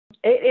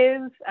It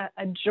is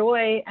a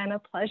joy and a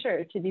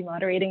pleasure to be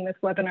moderating this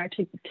webinar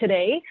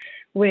today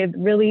with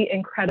really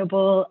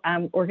incredible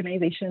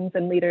organizations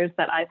and leaders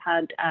that I've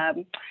had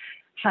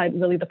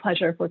really the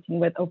pleasure of working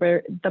with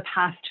over the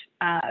past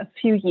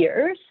few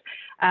years.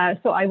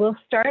 So I will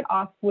start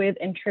off with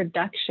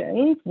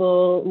introductions.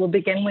 We'll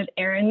begin with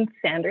Erin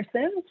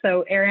Sanderson.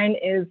 So Erin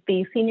is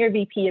the Senior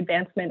VP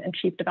Advancement and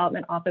Chief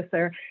Development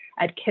Officer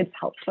at Kids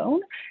Help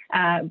Phone.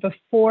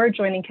 Before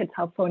joining Kids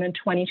Help Phone in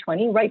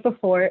 2020, right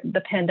before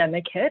the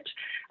pandemic hit,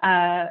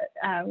 I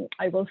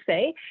will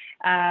say,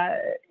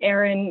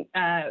 Erin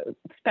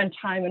spent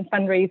time in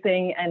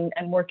fundraising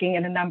and working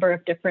in a number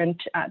of different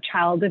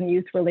child and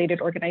youth related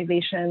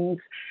organizations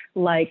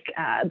like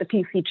the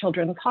PC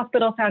Children's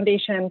Hospital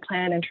Foundation,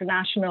 Plan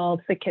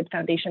International, Sick Kids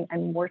Foundation,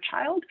 and More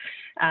Child.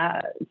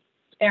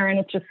 Erin,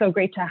 it's just so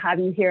great to have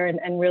you here,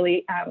 and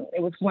really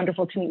it was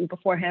wonderful to meet you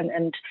beforehand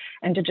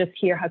and to just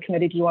hear how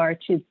committed you are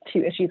to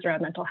issues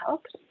around mental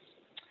health.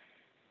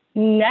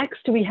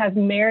 Next, we have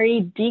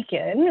Mary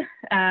Deacon.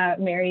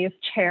 Mary is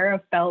chair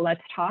of Bell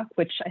Let's Talk,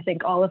 which I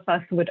think all of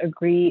us would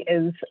agree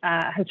has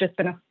just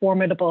been a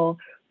formidable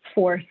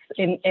force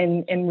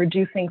in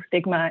reducing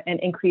stigma and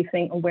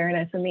increasing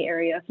awareness in the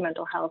area of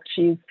mental health.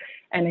 She's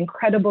an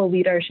incredible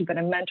leader. She's been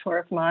a mentor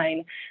of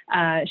mine.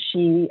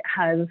 She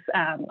has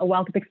a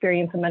wealth of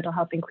experience in mental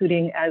health,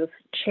 including as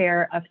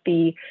chair of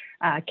the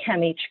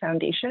CAMH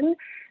Foundation.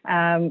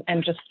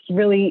 And just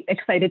really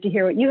excited to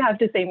hear what you have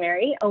to say,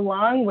 Mary,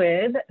 along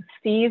with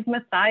Steve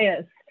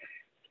Matthias.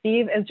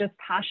 Steve is just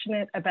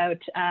passionate about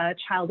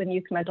child and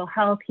youth mental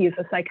health. He's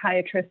a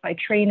psychiatrist by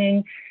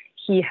training.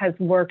 He has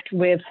worked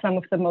with some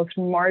of the most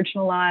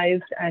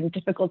marginalized and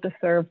difficult to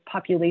serve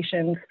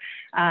populations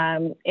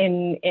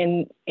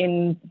in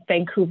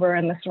Vancouver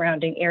and the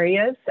surrounding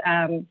areas.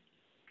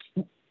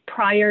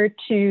 Prior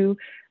to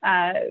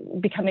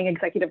becoming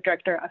executive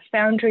director of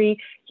Foundry,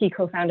 he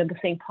co-founded the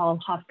St. Paul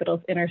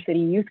Hospital's Inner City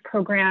Youth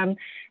Program.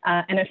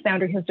 And at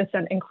Foundry has just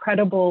done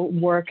incredible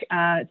work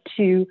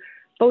to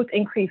both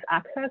increase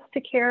access to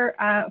care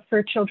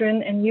for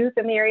children and youth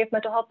in the area of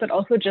mental health, but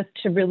also just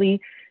to really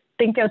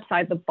think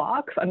outside the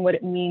box on what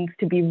it means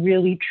to be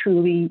really,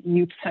 truly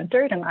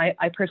youth-centered. And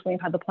I personally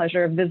have had the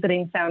pleasure of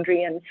visiting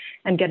Foundry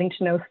and getting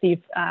to know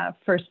Steve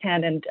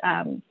firsthand.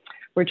 And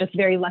we're just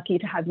very lucky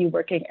to have you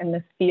working in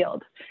this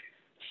field.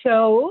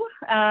 So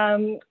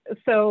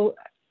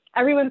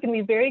everyone's going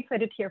to be very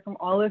excited to hear from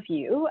all of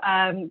you.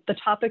 The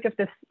topic of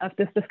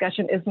this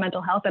discussion is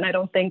mental health, and I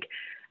don't think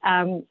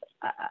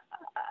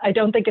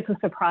it's a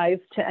surprise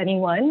to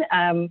anyone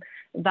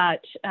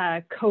that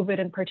COVID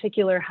in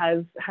particular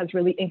has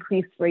really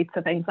increased rates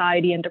of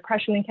anxiety and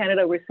depression in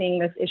Canada. We're seeing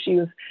this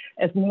issue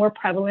as more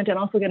prevalent and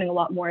also getting a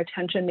lot more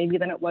attention maybe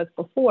than it was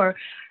before,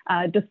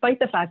 despite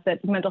the fact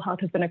that mental health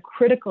has been a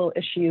critical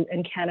issue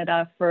in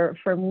Canada for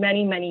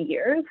many, many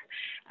years.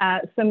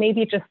 So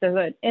maybe just as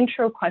an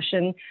intro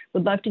question,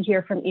 would love to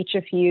hear from each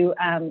of you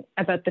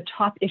about the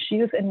top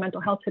issues in mental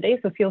health today.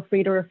 So feel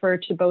free to refer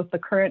to both the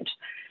current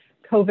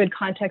COVID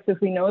context as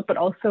we know it, but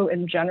also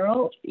in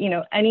general,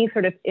 any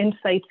sort of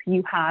insights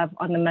you have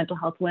on the mental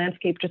health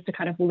landscape, just to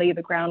kind of lay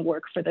the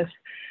groundwork for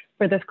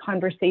this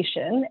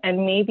conversation.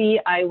 And maybe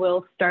I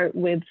will start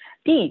with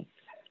Steve.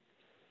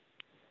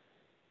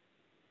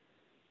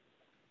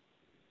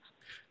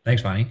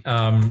 Thanks, Bonnie.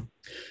 I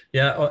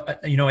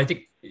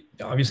think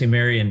obviously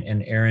Mary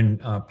and Erin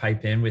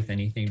pipe in with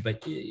anything,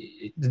 but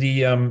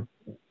the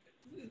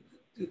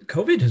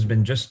COVID has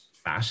been just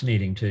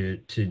fascinating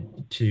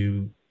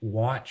to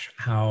watch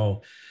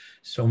how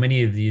so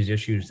many of these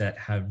issues that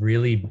have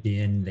really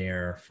been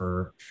there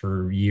for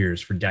years,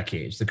 for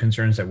decades, the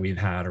concerns that we've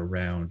had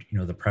around,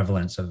 the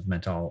prevalence of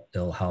mental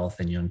ill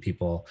health in young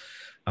people,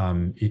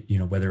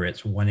 whether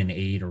it's 1 in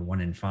 8 or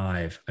 1 in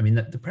 5. I mean,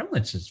 the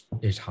prevalence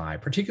is high,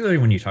 particularly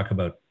when you talk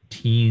about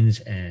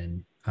teens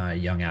and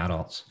young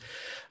adults,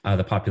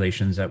 the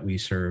populations that we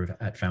serve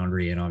at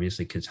Foundry, and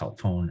obviously Kids Help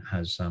Phone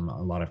has a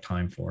lot of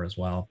time for as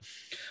well.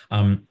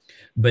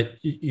 But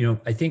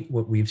I think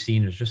what we've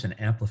seen is just an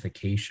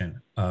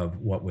amplification of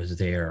what was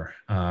there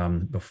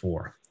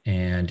before.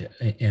 And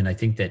I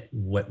think that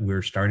what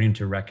we're starting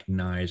to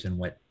recognize and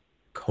what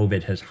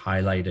COVID has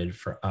highlighted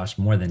for us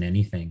more than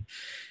anything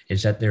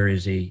is that there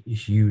is a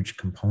huge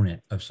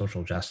component of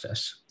social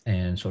justice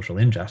and social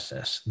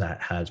injustice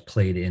that has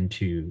played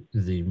into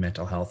the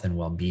mental health and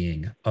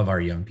well-being of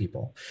our young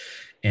people.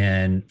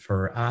 And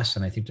for us,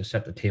 and I think to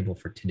set the table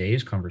for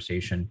today's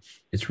conversation,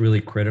 it's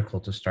really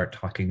critical to start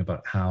talking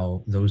about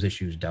how those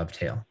issues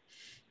dovetail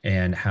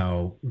and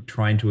how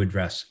trying to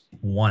address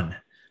one,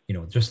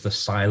 just the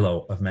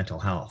silo of mental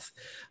health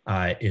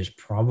is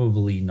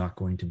probably not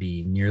going to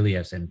be nearly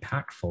as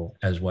impactful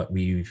as what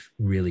we've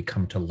really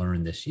come to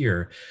learn this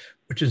year,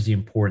 which is the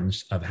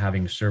importance of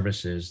having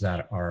services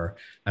that are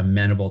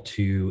amenable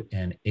to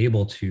and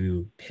able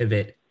to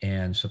pivot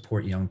and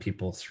support young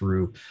people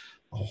through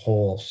a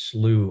whole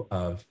slew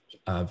of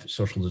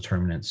social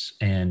determinants,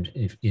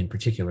 and in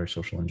particular,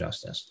 social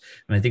injustice.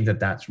 And I think that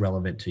that's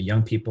relevant to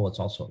young people. It's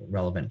also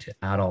relevant to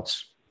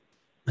adults.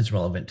 It's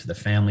relevant to the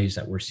families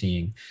that we're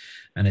seeing.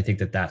 And I think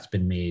that that's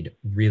been made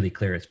really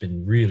clear. It's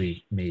been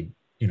really made,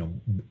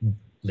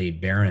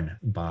 laid barren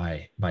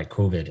by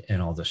COVID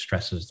and all the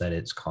stresses that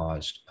it's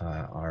caused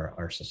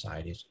our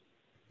societies.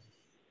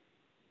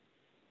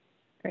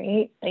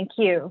 Great, thank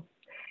you.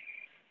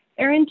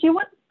 Erin, do you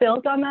want to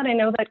build on that? I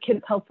know that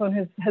Kids Help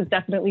Phone has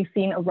definitely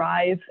seen a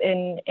rise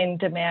in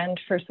demand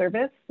for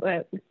service.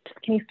 Can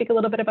you speak a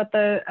little bit about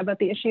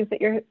the issues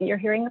that you're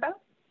hearing about?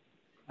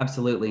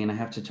 Absolutely, and I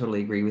have to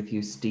totally agree with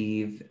you,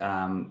 Steve.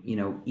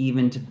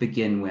 Even to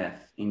begin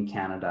with, in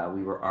Canada,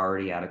 we were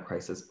already at a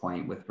crisis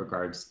point with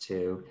regards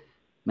to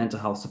mental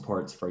health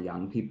supports for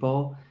young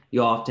people.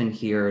 You often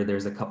hear,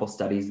 there's a couple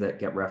studies that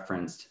get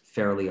referenced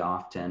fairly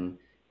often,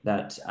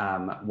 that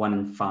 1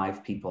 in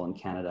 5 people in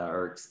Canada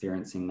are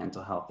experiencing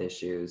mental health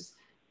issues,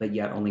 but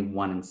yet only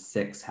 1 in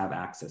 6 have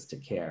access to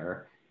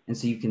care. And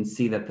so you can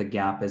see that the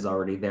gap is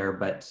already there,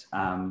 but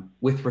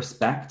with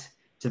respect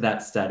to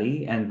that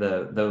study and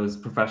those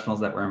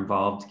professionals that were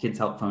involved, Kids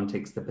Help Phone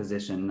takes the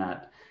position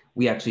that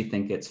we actually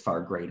think it's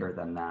far greater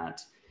than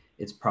that.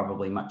 It's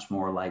probably much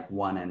more like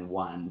 1 in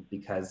 1,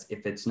 because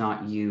if it's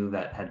not you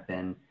that had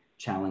been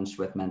challenged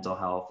with mental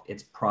health,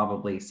 it's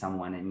probably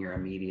someone in your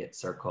immediate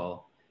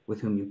circle with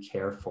whom you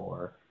care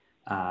for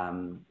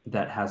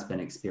that has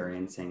been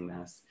experiencing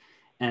this.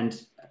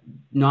 And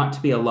not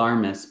to be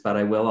alarmist, but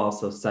I will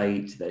also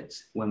cite that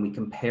when we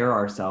compare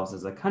ourselves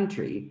as a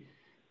country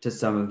to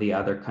some of the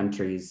other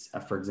countries,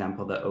 for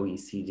example, the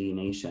OECD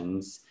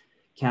nations,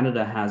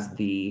 Canada has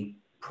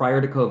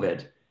prior to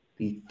COVID,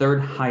 the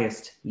 3rd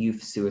highest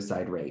youth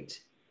suicide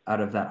rate out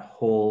of that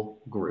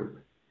whole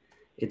group.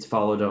 It's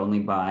followed only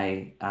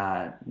by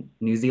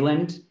New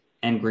Zealand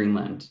and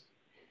Greenland,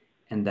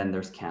 and then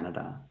there's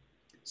Canada.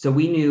 So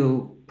we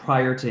knew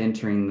prior to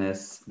entering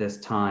this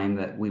time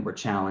that we were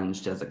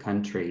challenged as a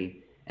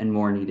country and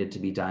more needed to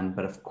be done.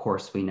 But of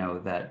course, we know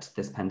that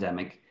this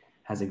pandemic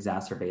has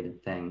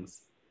exacerbated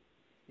things.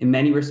 In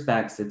many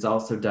respects, it's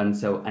also done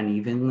so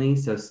unevenly.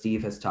 So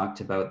Steve has talked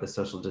about the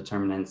social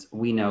determinants.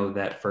 We know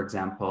that, for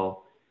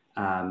example,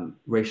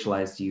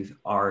 racialized youth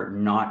are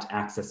not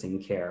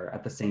accessing care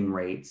at the same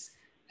rates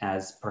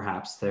as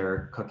perhaps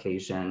their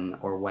Caucasian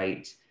or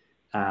white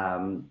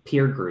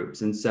peer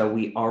groups. And so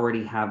we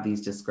already have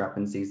these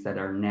discrepancies that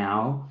are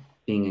now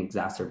being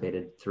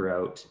exacerbated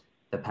throughout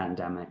the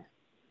pandemic.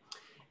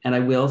 And I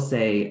will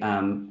say,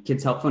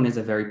 Kids Help Phone is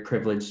in a very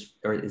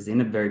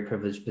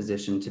privileged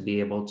position to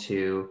be able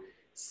to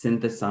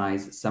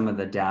synthesize some of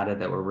the data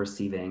that we're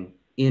receiving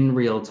in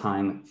real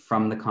time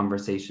from the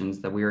conversations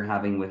that we are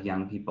having with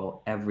young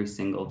people every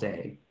single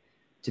day,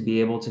 to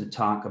be able to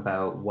talk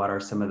about what are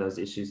some of those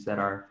issues that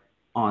are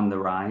on the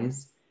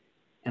rise.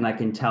 And I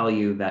can tell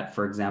you that,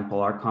 for example,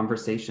 our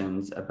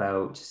conversations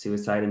about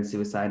suicide and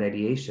suicide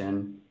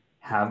ideation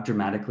have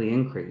dramatically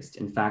increased.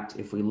 In fact,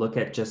 if we look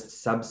at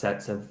just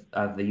subsets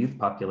of the youth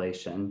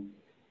population,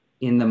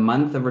 in the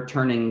month of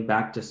returning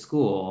back to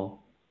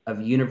school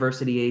of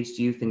university-aged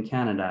youth in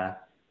Canada,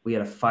 we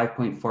had a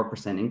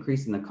 5.4%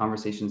 increase in the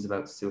conversations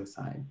about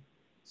suicide.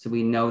 So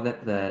we know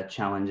that the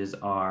challenges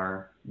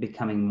are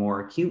becoming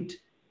more acute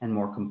and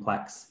more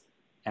complex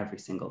every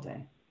single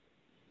day.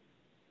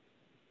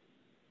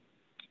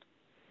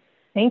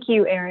 Thank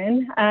you,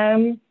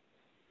 Erin.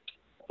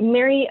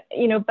 Mary,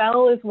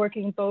 Bell is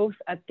working both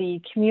at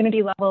the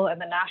community level and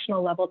the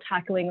national level,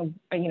 tackling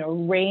a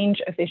range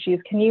of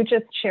issues. Can you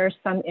just share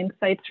some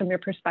insights from your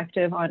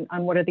perspective on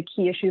what are the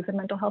key issues in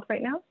mental health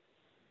right now?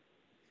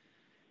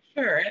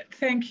 Sure.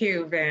 Thank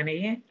you,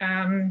 Vanny.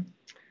 I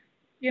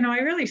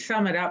really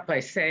sum it up by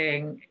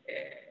saying,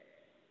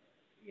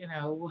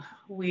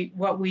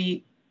 what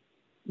we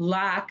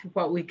lack,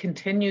 what we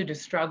continue to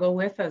struggle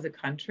with as a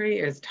country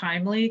is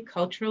timely,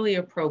 culturally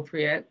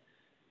appropriate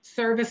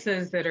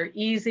services that are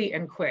easy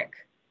and quick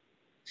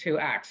to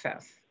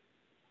access.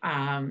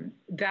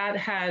 That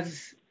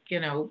has,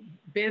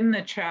 been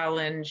the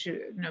challenge,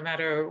 no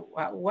matter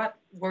what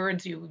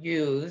words you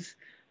use.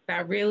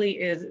 That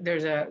really is,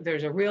 there's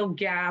a real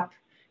gap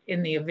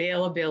in the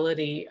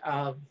availability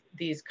of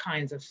these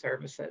kinds of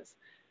services.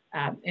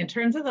 In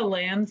terms of the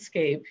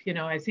landscape,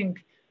 I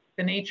think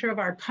the nature of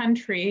our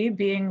country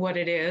being what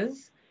it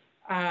is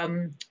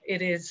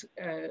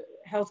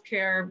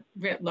healthcare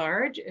writ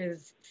large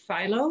is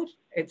siloed,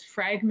 it's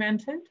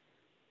fragmented.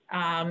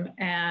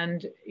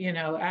 And,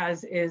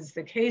 as is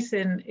the case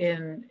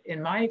in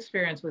my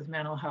experience with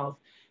mental health,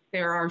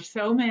 there are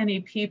so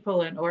many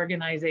people and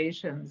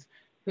organizations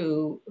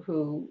who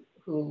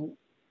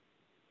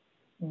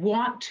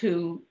want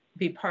to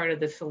be part of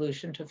the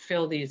solution to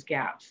fill these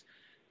gaps.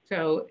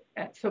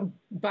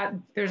 But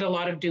there's a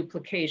lot of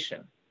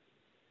duplication.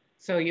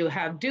 So you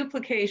have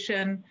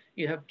duplication,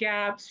 you have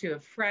gaps, you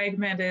have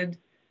fragmented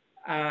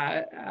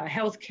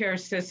healthcare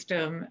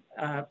system,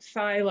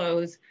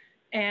 silos,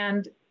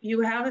 and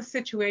you have a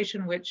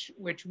situation which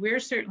we're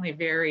certainly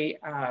very,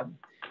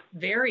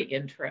 very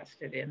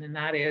interested in, and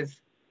that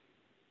is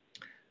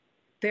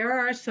there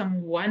are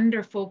some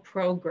wonderful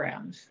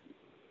programs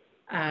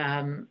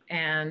and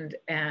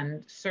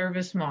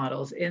service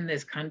models in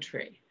this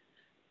country,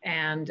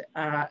 and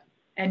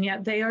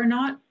yet they are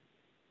not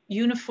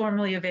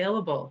uniformly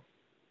available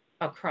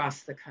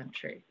across the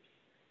country.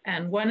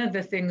 And one of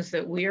the things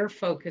that we are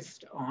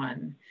focused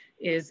on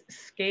is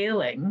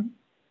scaling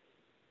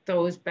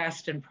those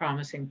best and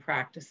promising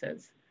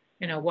practices.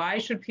 You know, why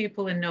should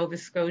people in Nova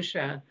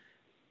Scotia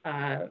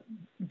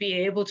be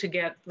able to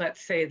get,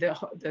 let's say,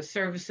 the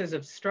services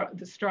of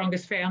the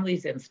Strongest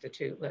Families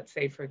Institute, let's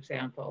say, for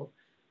example,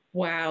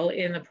 while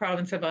in the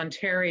province of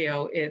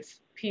Ontario,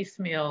 it's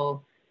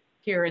piecemeal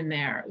here and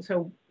there.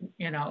 So,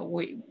 you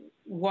know,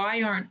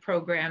 why aren't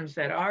programs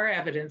that are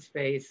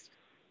evidence-based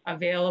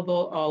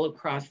available all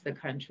across the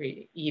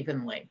country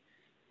evenly?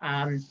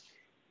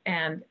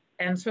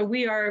 And so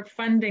we are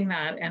funding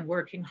that and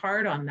working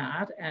hard on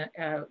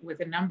that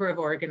with a number of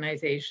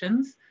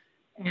organizations.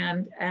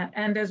 And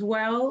as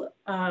well,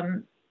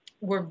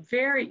 we're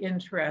very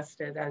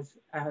interested, as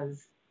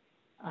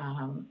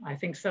I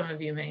think some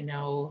of you may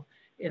know,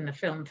 in the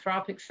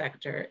philanthropic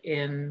sector,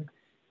 in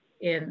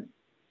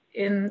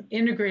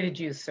integrated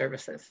youth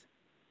services.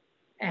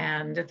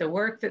 And the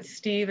work that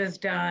Steve has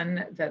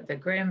done, that the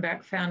Graham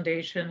Beck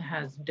Foundation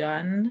has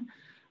done,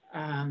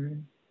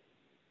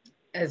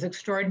 is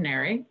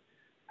extraordinary.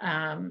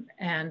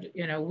 And,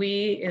 you know,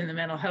 we in the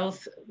mental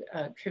health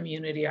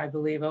community, I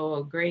believe, owe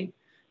a great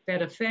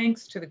debt of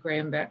thanks to the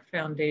Graham Beck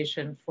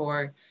Foundation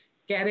for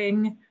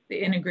getting the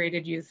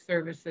integrated youth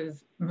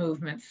services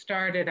movement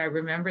started. I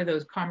remember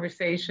those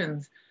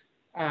conversations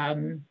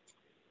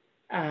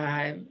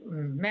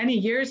many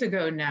years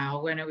ago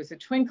now, when it was a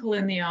twinkle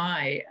in the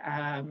eye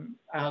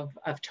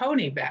of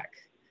Tony Beck,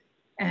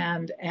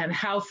 and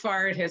how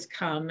far it has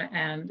come,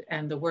 and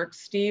the work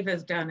Steve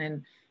has done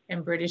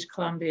in British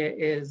Columbia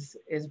is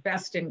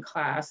best in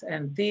class.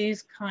 And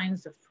these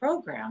kinds of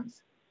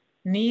programs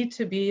need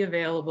to be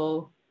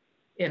available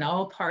in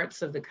all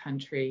parts of the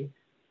country,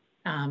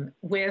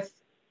 with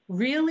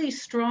really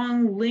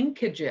strong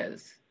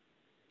linkages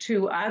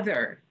to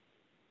other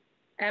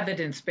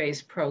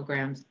evidence-based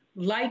programs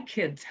like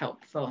Kids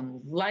Help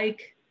Phone,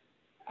 like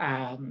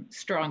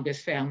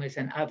Strongest Families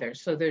and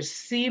others. So there's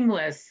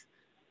seamless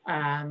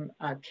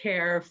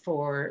care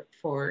for,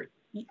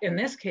 in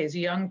this case,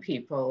 young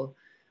people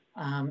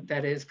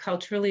that is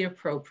culturally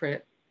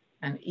appropriate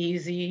and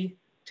easy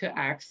to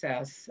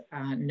access,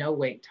 no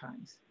wait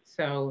times.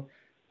 So,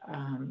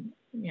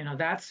 you know,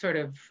 that's sort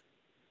of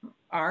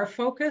our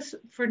focus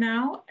for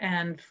now,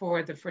 and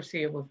for the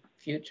foreseeable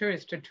future,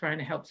 is to try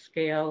to help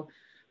scale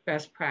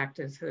best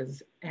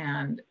practices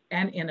and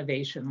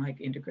innovation like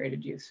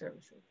integrated youth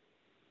services.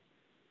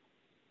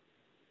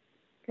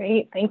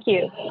 Great, thank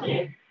you.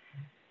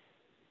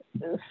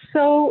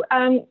 So,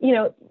 you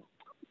know,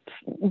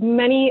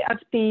 many of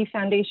the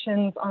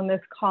foundations on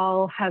this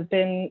call have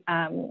been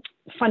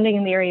funding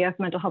in the area of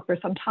mental health for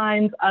some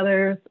time.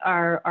 Others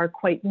are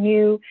quite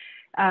new.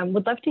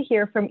 Would love to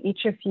hear from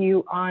each of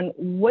you on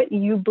what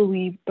you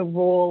believe the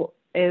role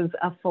is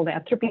of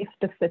philanthropy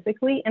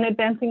specifically in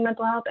advancing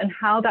mental health, and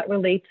how that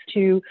relates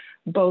to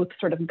both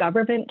sort of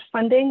government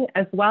funding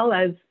as well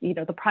as, you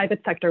know, the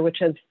private sector, which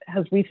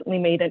has recently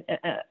made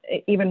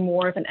even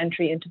more of an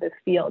entry into this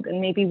field. And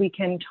maybe we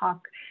can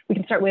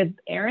start with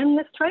Aaron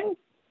this time.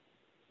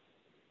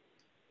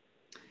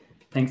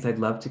 Thanks. I'd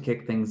love to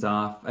kick things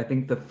off. I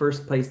think the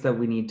first place that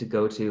we need to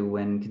go to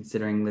when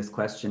considering this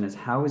question is,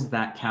 how is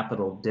that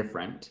capital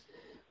different?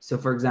 So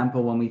for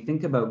example, when we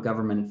think about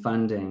government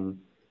funding,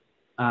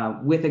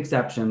 with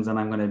exceptions, and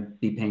I'm going to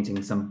be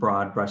painting some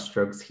broad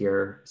brushstrokes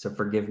here, so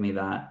forgive me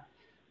that,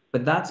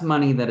 but that's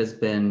money that has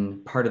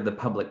been part of the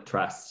public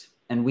trust.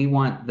 And we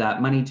want that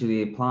money to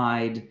be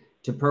applied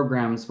to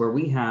programs where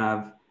we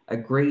have a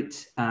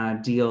great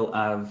deal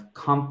of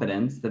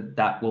confidence that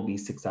that will be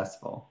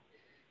successful.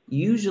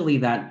 Usually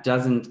that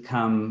doesn't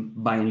come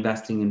by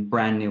investing in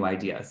brand new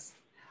ideas.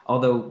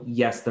 Although,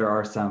 yes, there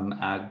are some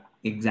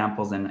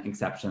examples and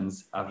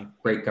exceptions of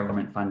great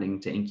government funding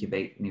to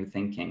incubate new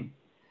thinking.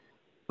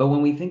 But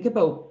when we think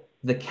about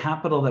the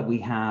capital that we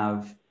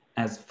have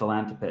as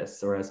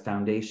philanthropists or as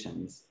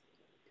foundations,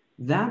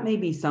 that may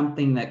be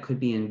something that could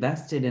be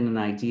invested in an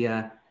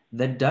idea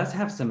that does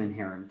have some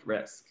inherent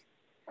risk,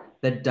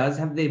 that does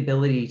have the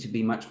ability to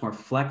be much more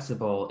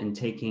flexible in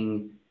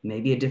taking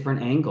maybe a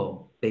different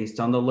angle based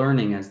on the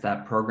learning as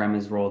that program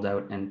is rolled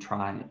out and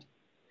tried.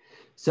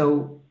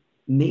 So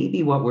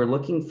maybe what we're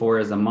looking for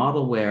is a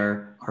model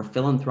where our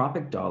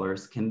philanthropic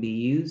dollars can be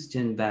used to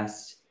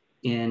invest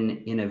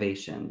in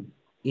innovation,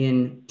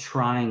 in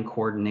trying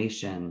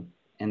coordination,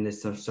 and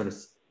this sort of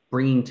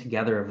bringing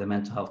together of the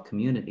mental health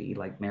community,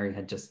 like Mary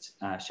had just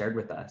shared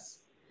with us,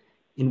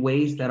 in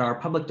ways that our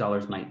public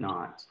dollars might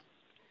not.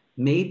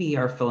 Maybe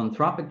our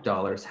philanthropic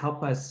dollars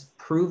help us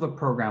prove a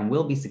program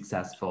will be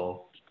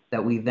successful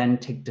that we then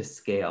take to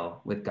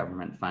scale with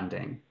government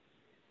funding.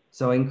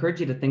 So I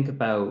encourage you to think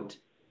about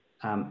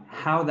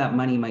how that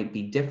money might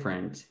be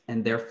different,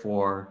 and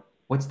therefore,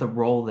 what's the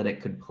role that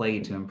it could play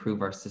to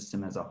improve our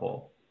system as a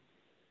whole.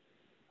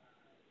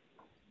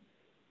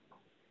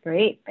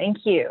 Great,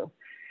 thank you.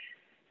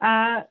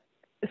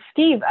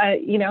 Steve,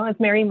 you know, as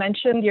Mary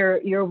mentioned,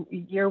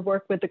 your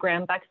work with the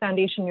Graham Beck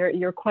Foundation,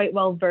 you're quite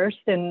well versed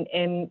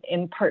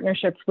in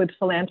partnerships with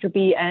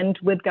philanthropy and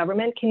with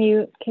government. Can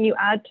you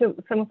add to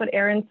some of what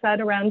Erin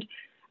said around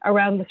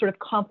the sort of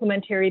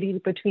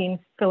complementarity between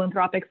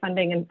philanthropic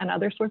funding and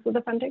other sources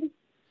of funding?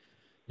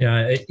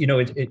 Yeah, you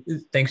know,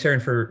 thanks, Erin,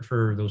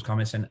 for those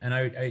comments, and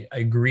I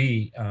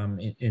agree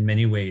in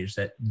many ways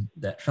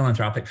that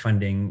philanthropic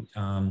funding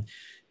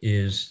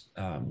is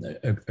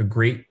a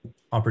great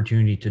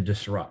opportunity to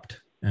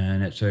disrupt,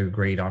 and it's a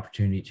great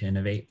opportunity to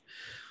innovate.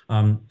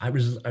 I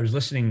was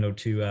listening though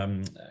to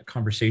a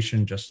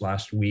conversation just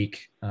last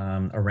week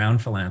around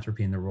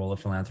philanthropy and the role of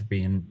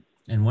philanthropy,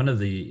 and one of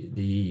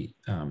the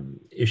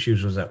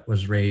issues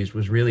was raised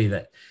was really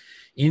that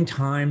in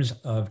times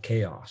of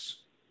chaos,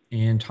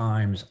 in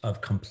times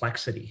of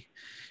complexity,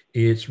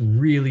 it's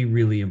really,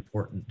 really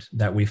important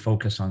that we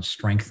focus on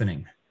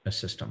strengthening a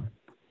system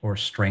or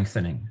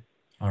strengthening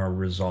our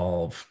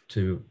resolve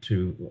to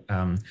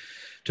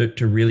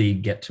really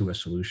get to a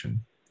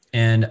solution.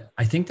 And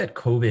I think that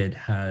COVID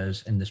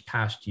has, in this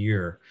past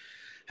year,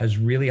 has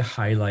really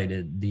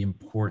highlighted the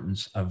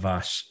importance of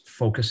us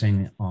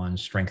focusing on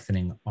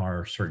strengthening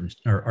our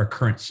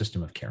current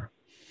system of care.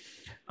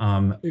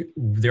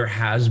 There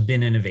has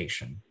been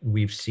innovation.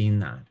 We've seen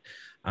that.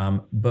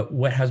 But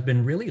what has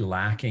been really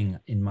lacking,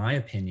 in my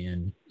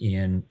opinion,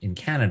 in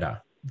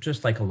Canada,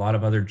 just like a lot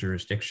of other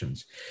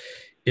jurisdictions,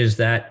 is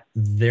that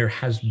there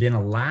has been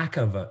a lack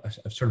of a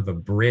sort of a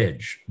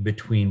bridge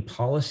between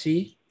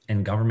policy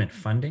and government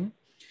funding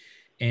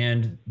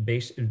and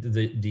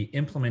the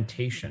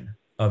implementation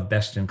of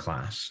best in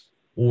class,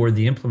 or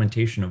the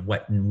implementation of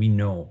what we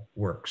know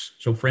works.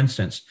 So for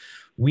instance,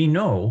 we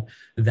know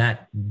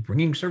that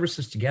bringing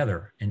services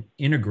together and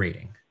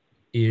integrating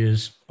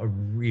is a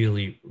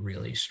really,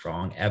 really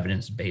strong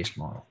evidence-based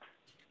model.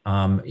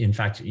 In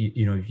fact,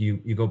 you know, if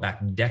you go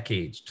back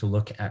decades to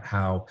look at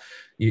how,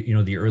 you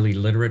know, the early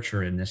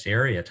literature in this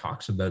area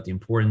talks about the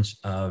importance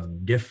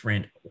of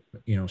different,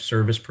 you know,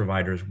 service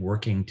providers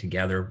working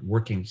together,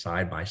 working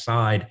side by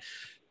side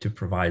to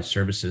provide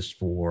services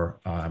for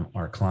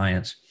our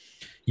clients.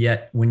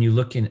 Yet when you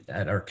look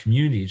at our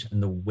communities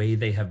and the way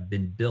they have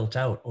been built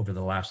out over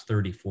the last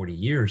 30, 40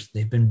 years,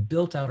 they've been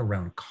built out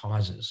around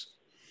causes.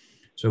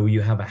 So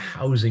you have a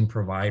housing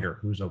provider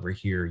who's over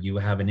here. You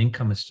have an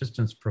income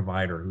assistance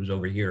provider who's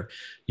over here.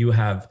 You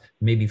have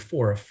maybe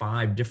 4 or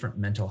 5 different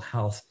mental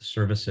health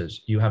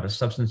services. You have a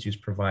substance use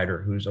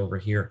provider who's over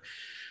here.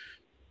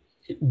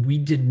 We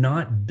did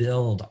not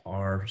build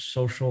our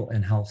social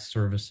and health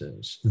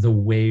services the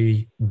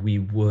way we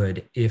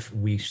would if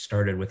we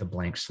started with a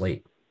blank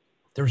slate.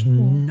 There's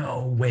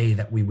no way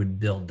that we would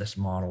build this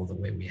model the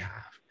way we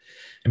have.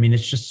 I mean,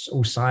 it's just so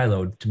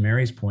siloed, to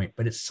Mary's point,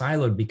 but it's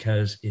siloed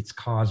because it's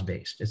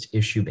cause-based, it's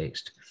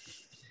issue-based.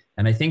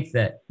 And I think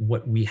that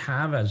what we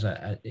have as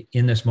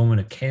in this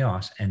moment of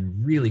chaos and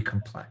really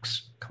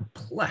complex,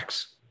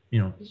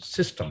 you know,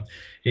 system,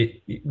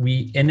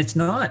 and it's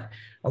not,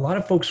 a lot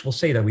of folks will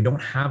say that we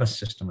don't have a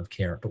system of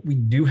care, but we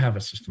do have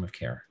a system of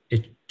care.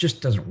 It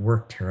just doesn't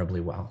work terribly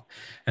well.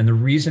 And the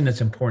reason it's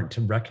important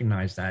to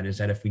recognize that is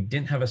that if we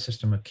didn't have a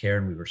system of care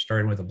and we were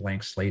starting with a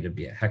blank slate, it'd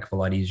be a heck of a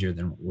lot easier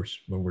than what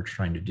we're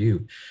trying to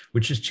do,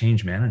 which is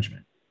change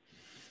management.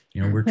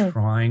 You know, we're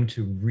trying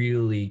to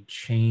really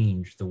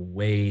change the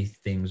way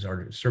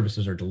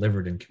services are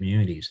delivered in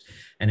communities.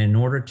 And in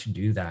order to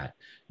do that,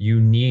 you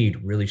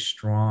need really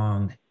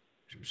strong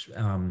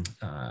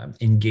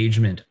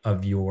engagement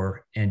of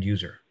your end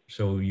user.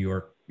 So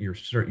your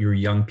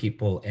young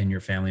people and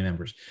your family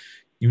members.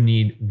 You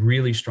need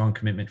really strong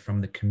commitment from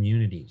the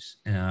communities.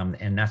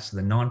 And that's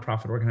the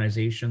nonprofit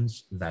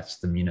organizations, that's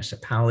the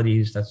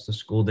municipalities, that's the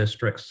school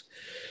districts.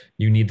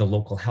 You need the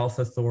local health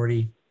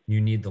authority.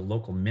 You need the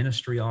local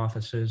ministry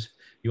offices.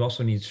 You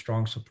also need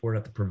strong support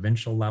at the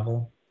provincial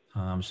level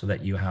so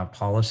that you have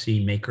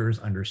policy makers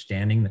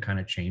understanding the kind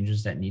of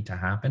changes that need to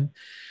happen.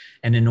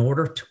 And in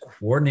order to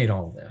coordinate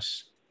all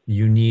this,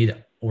 you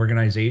need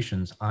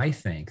organizations, I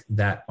think,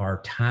 that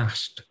are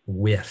tasked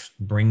with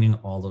bringing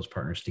all those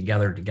partners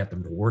together to get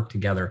them to work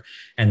together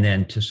and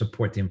then to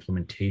support the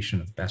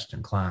implementation of best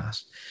in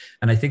class.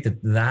 And I think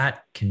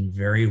that can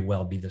very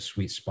well be the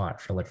sweet spot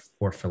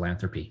for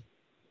philanthropy.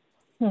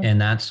 And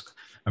that's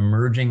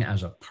emerging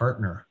as a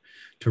partner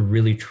to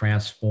really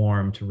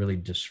transform, to really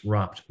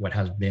disrupt what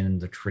has been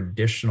the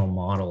traditional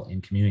model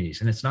in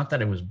communities. And it's not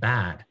that it was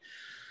bad.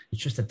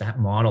 It's just that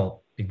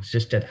model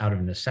existed out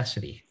of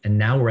necessity. And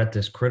now we're at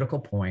this critical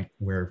point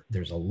where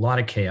there's a lot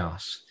of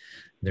chaos.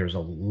 There's a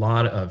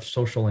lot of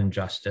social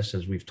injustice,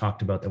 as we've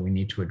talked about, that we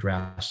need to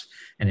address.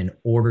 And in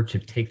order to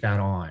take that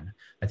on,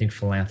 I think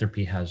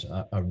philanthropy has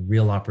a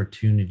real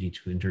opportunity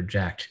to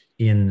interject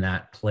in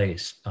that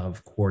place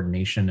of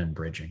coordination and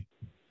bridging.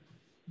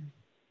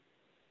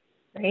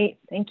 Great,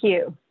 thank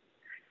you.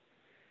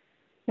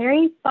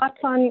 Mary, thoughts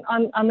on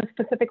the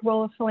specific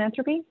role of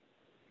philanthropy?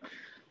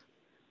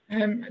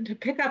 To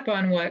pick up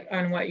on what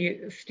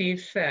Steve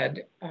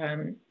said,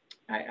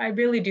 I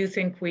really do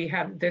think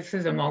this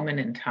is a moment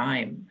in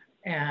time.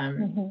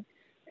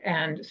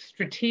 And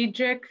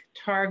strategic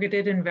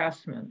targeted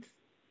investments.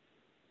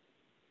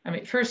 I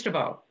mean, first of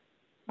all,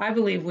 I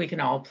believe we can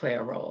all play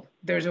a role.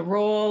 There's a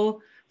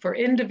role for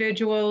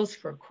individuals,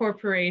 for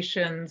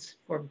corporations,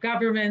 for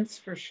governments,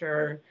 for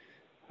sure.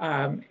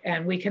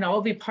 And we can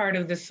all be part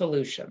of the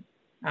solution.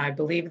 I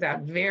believe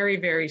that very,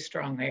 very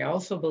strongly. I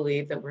also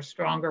believe that we're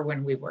stronger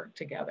when we work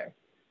together.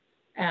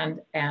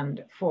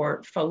 And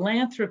for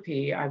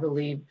philanthropy, I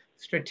believe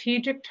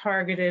strategic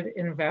targeted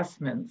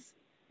investments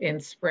in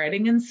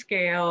spreading and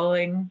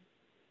scaling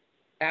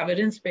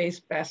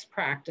evidence-based best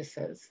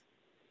practices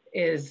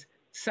is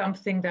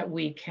something that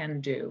we can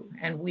do,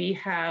 and we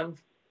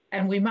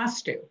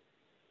must do,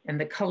 and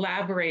the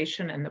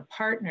collaboration and the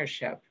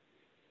partnership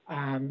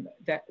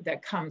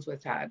that comes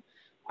with that.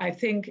 I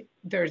think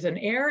there's an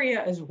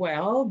area as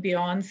well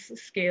beyond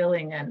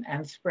scaling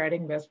and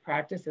spreading best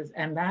practices,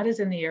 and that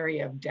is in the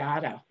area of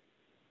data.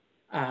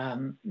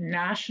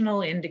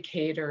 National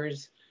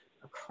indicators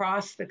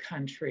across the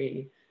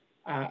country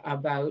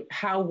about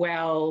how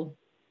well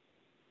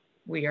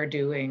we are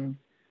doing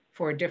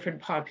for different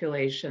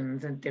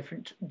populations and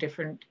different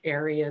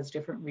areas,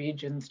 different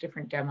regions,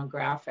 different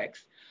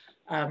demographics.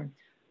 I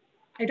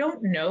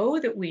don't know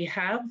that we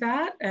have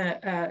that.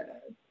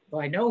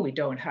 Well, I know we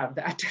don't have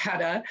that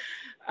data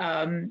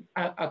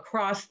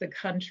across the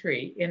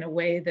country in a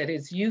way that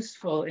is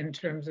useful in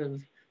terms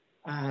of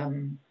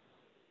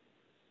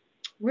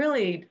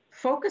really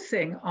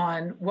focusing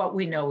on what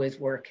we know is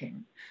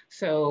working.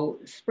 So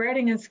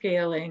spreading and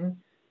scaling,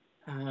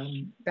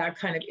 that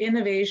kind of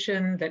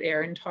innovation that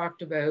Erin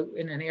talked about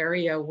in an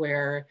area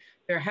where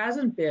there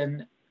hasn't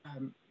been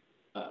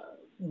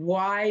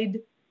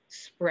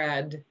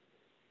widespread,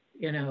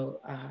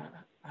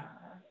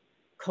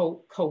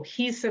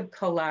 cohesive,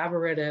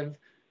 collaborative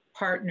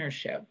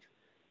partnership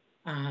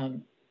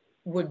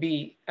would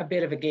be a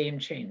bit of a game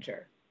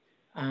changer.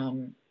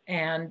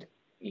 And,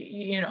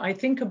 I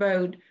think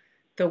about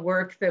the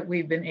work that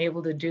we've been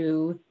able to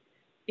do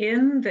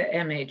in the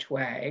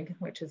MHWAG,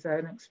 which is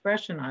an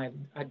expression I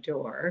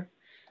adore.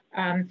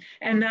 And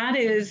that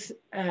is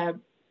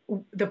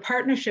the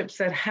partnerships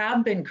that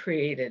have been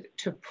created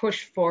to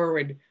push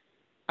forward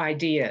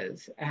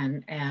ideas,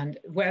 and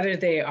whether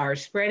they are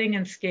spreading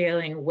and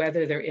scaling,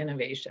 whether they're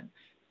innovation.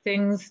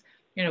 Things,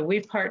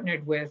 we've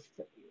partnered with,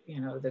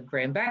 the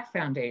Graham Beck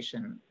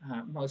Foundation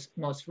most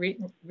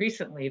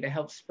recently to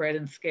help spread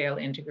and scale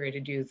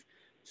integrated youth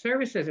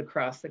services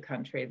across the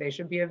country. They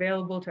should be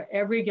available to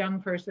every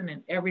young person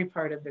in every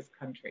part of this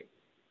country,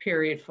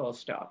 period, full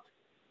stop.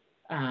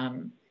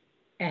 But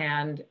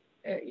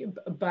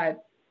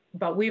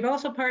we've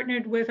also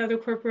partnered with other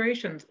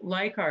corporations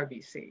like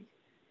RBC,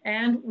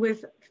 and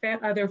with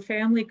other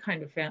family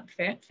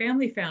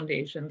family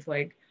foundations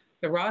like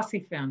the Rossi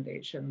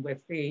Foundation,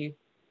 with the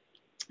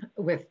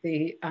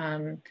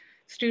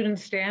Student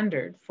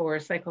Standard for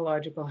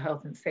Psychological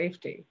Health and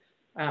Safety.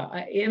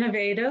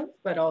 Innovative,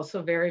 but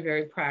also very,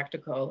 very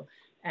practical,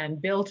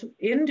 and built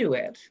into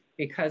it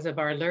because of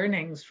our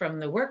learnings from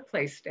the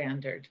workplace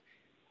standard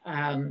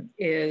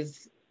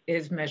is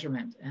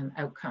measurement and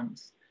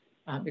outcomes,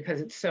 because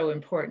it's so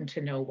important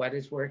to know what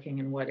is working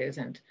and what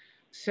isn't.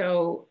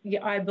 So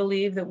yeah, I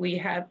believe that we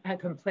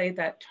can play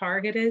that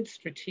targeted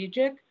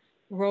strategic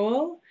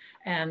role,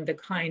 and the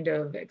kind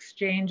of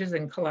exchanges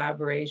and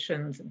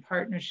collaborations and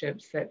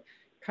partnerships that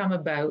come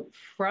about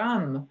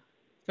from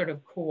sort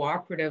of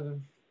cooperative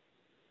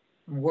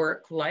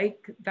work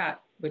like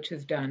that, which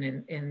is done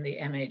in the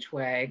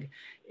MHWAG,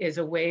 is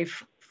a way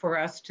for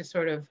us to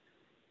sort of,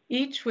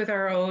 each with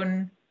our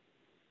own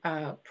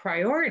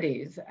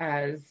priorities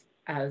as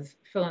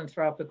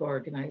philanthropic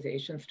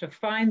organizations, to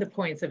find the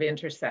points of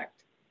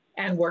intersect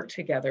and work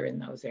together in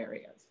those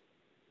areas.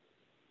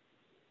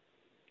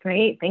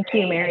 Great, thank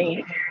you,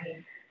 Mary.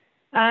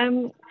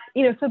 So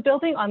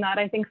building on that,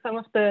 I think some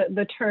of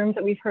the terms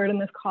that we've heard in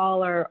this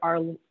call are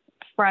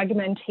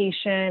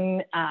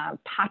fragmentation,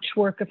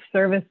 patchwork of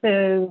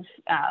services,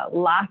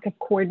 lack of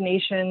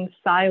coordination,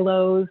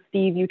 silos.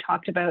 Steve, you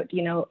talked about,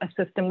 a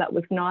system that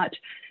was not,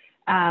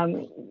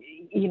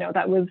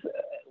 that was,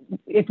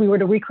 if we were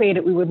to recreate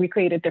it, we would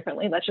recreate it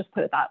differently. Let's just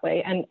put it that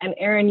way. And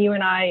Erin, you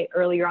and I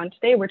earlier on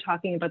today were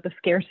talking about the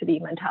scarcity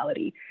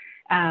mentality.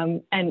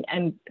 And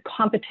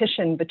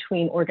competition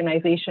between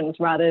organizations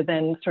rather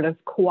than sort of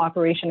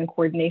cooperation and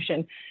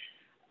coordination.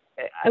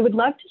 I would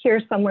love to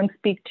hear someone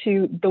speak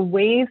to the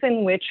ways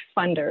in which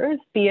funders,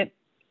 be it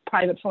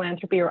private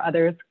philanthropy or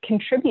others,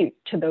 contribute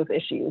to those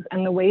issues,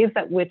 and the ways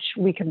that which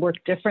we could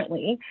work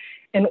differently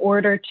in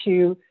order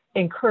to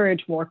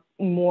encourage more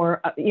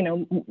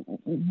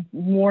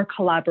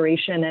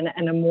collaboration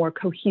and a more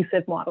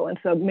cohesive model. And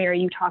so, Mary,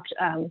 you talked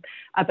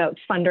about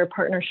funder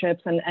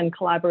partnerships and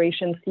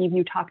collaboration. Steve,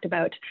 you talked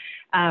about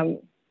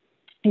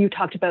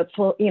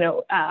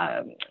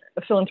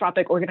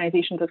philanthropic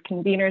organizations as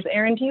conveners.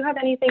 Erin, do you have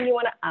anything you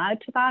want to add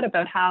to that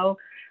about how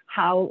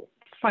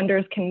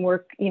funders can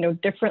work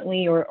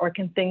differently or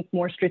can think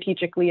more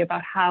strategically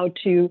about how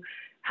to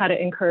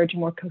encourage a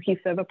more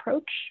cohesive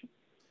approach?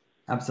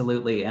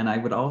 Absolutely. And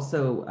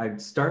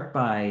I'd start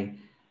by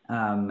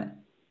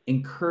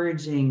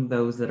encouraging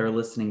those that are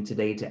listening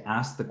today to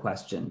ask the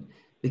question,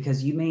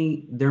 because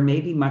there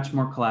may be much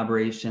more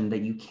collaboration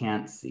that you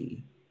can't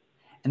see.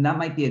 And that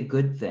might be a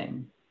good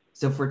thing.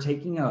 So if we're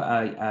taking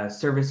a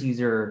service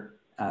user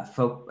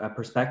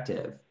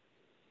perspective,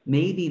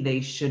 maybe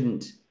they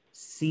shouldn't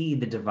see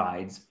the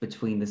divides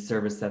between the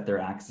service that they're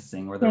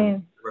accessing or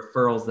the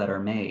referrals that are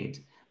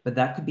made, but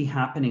that could be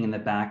happening in the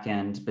back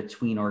end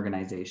between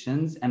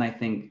organizations. And I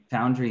think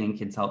Foundry and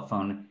Kids Help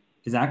Phone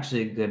is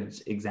actually a good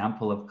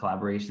example of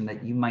collaboration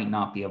that you might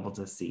not be able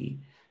to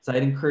see. So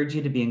I'd encourage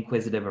you to be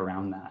inquisitive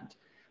around that.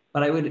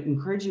 But I would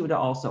encourage you to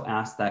also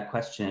ask that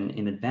question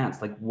in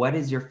advance, like, what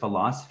is your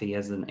philosophy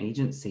as an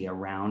agency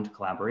around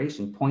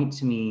collaboration? Point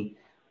to me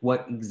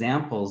what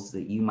examples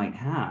that you might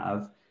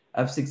have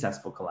of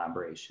successful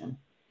collaboration.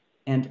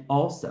 And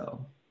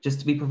also, just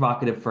to be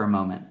provocative for a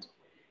moment,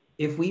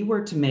 if we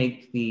were to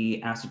make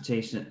the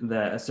assertion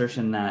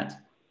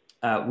that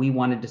we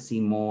wanted to see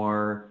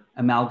more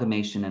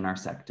amalgamation in our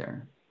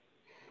sector,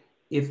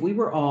 if we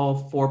were all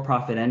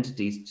for-profit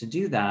entities to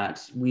do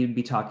that, we'd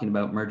be talking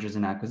about mergers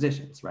and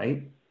acquisitions,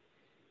 right?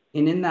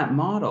 And in that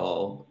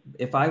model,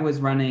 if I was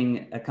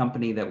running a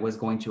company that was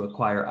going to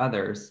acquire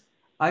others,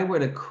 I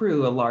would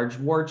accrue a large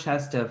war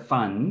chest of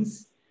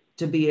funds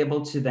to be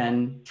able to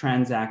then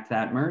transact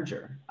that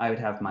merger. I would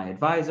have my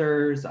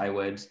advisors, I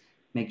would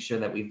make sure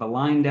that we've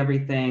aligned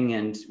everything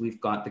and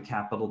we've got the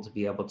capital to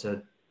be able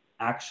to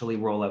actually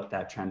roll out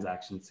that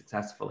transaction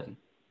successfully.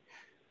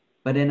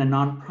 But in a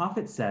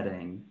nonprofit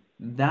setting,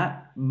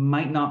 that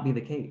might not be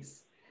the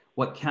case.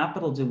 What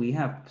capital do we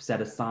have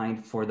set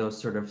aside for those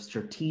sort of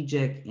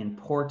strategic,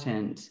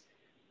 important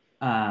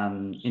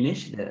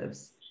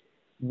initiatives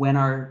when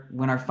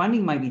our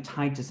funding might be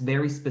tied to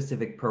very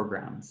specific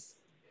programs?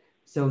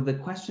 So the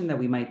question that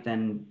we might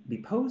then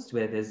be posed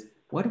with is,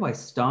 what do I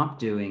stop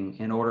doing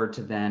in order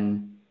to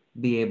then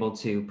be able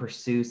to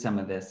pursue some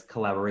of this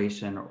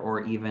collaboration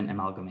or even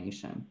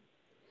amalgamation?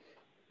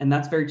 And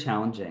that's very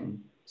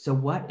challenging. So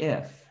what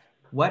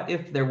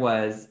if there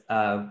was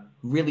a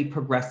really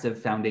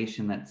progressive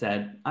foundation that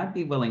said, I'd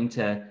be willing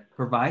to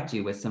provide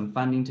you with some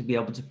funding to be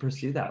able to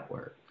pursue that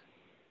work?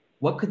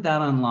 What could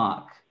that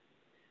unlock?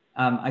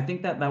 I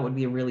think that would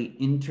be a really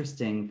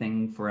interesting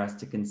thing for us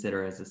to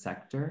consider as a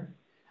sector.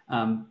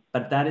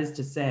 But that is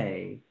to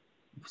say,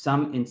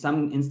 in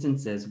some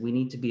instances, we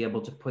need to be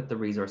able to put the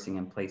resourcing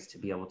in place to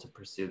be able to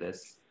pursue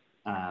this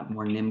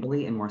more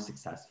nimbly and more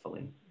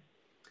successfully.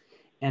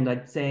 And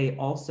I'd say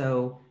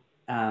also,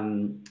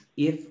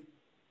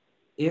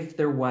 if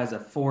there was a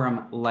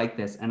forum like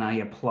this, and I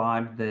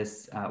applaud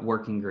this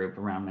working group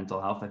around mental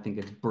health, I think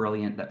it's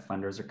brilliant that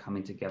funders are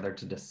coming together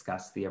to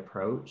discuss the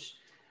approach.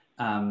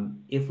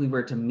 If we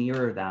were to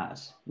mirror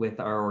that with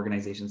our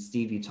organization,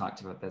 Steve, you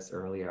talked about this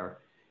earlier,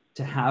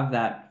 to have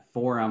that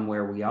forum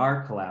where we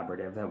are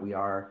collaborative, that we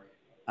are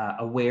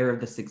aware of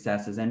the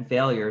successes and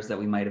failures that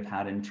we might have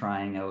had in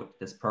trying out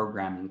this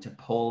programming, to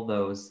pull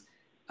those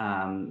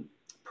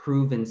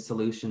proven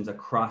solutions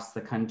across the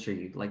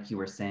country, like you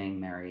were saying,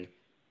 Mary.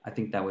 I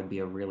think that would be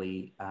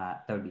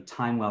that would be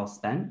time well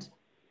spent,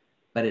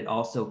 but it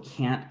also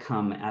can't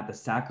come at the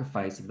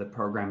sacrifice of the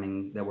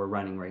programming that we're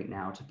running right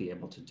now to be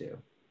able to do.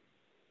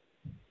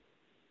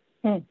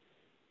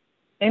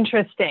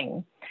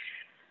 Interesting.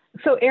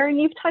 So Erin,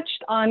 you've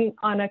touched on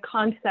a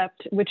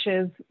concept, which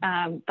is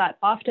that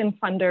often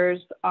funders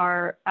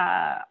are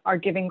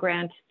giving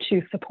grants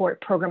to support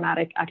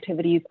programmatic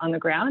activities on the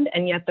ground,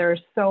 and yet there are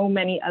so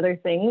many other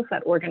things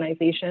that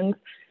organizations,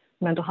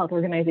 mental health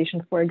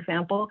organizations, for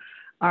example,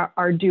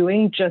 are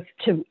doing just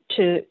to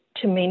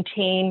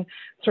maintain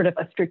sort of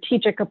a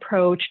strategic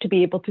approach, to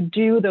be able to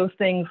do those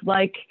things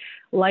like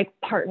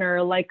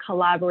partner, like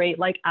collaborate,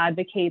 like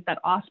advocate, that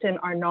often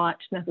are not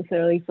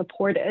necessarily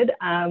supported.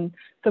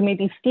 So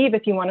maybe Steve,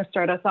 if you want to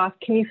start us off,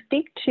 can you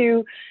speak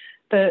to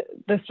the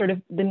sort of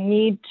the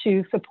need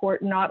to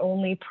support not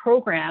only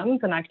programs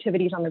and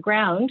activities on the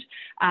ground,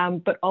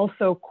 but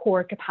also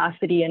core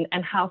capacity,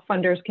 and how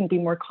funders can be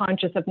more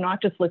conscious of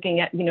not just looking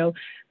at,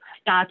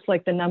 stats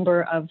like the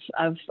number of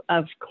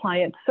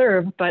clients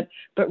served, but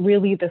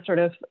really the sort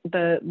of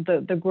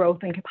the growth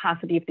and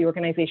capacity of the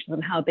organizations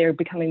and how they're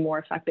becoming more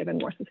effective and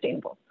more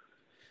sustainable.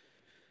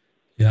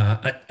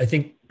 Yeah, I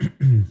think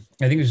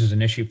this is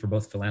an issue for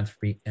both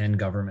philanthropy and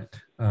government.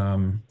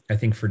 I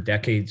think for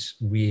decades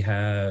we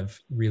have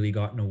really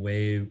gotten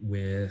away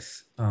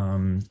with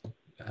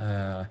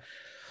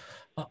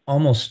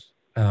almost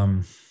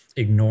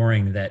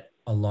ignoring that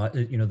a lot,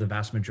 the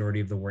vast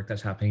majority of the work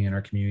that's happening in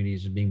our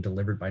communities is being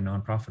delivered by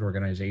nonprofit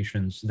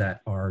organizations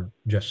that are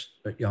just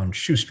on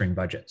shoestring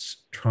budgets,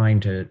 trying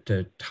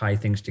to tie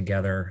things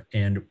together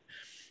and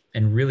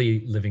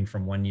really living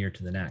from one year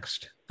to the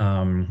next.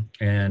 And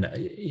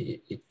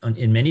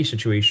in many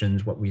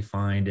situations, what we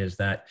find is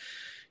that,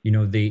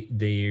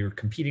 they're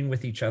competing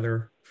with each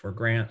other for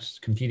grants,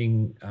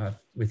 competing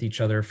with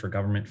each other for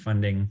government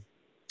funding.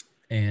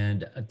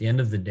 And at the end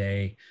of the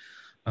day,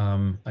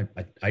 I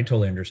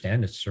totally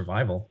understand it's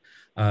survival,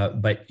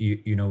 But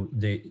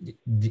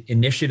the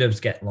initiatives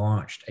get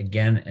launched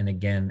again and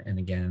again and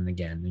again and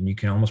again. And you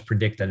can almost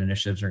predict that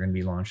initiatives are going to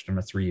be launched on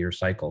a 3-year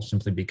cycle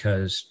simply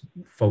because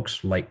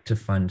folks like to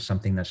fund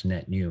something that's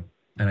net new.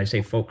 And I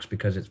say folks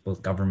because it's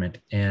both government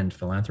and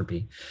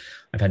philanthropy.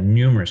 I've had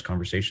numerous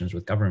conversations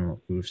with government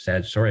who've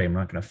said, sorry, I'm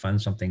not going to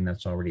fund something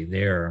that's already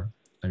there.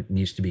 It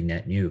needs to be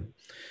net new.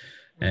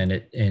 And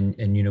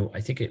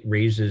I think it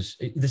raises,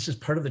 this is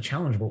part of the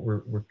challenge. What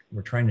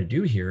we're trying to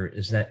do here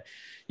is that,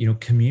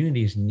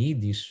 communities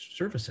need these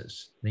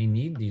services. They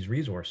need these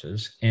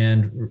resources.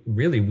 And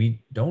really,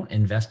 we don't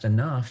invest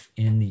enough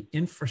in the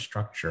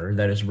infrastructure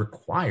that is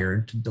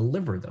required to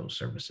deliver those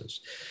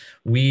services.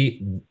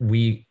 We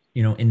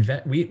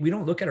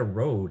don't look at a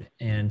road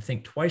and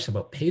think twice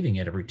about paving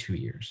it every 2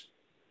 years.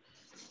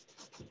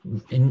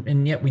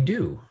 And yet we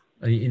do.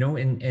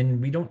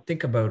 And we don't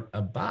think about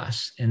a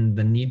bus and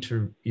the need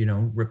to,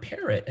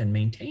 repair it and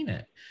maintain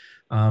it.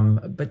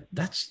 But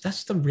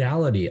that's the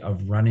reality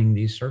of running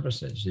these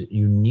services.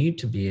 You need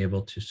to be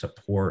able to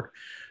support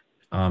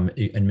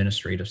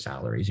administrative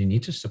salaries. You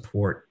need to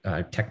support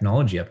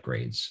technology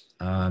upgrades.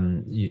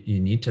 You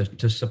need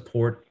to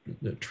support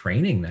the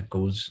training that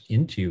goes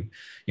into,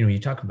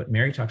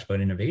 Mary talks about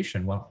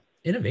innovation. Well,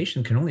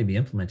 innovation can only be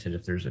implemented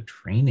if there's a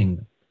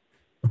training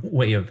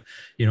way of,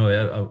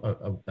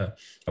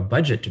 a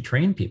budget to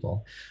train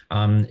people.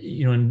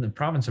 In the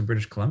province of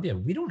British Columbia,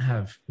 we don't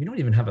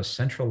even have a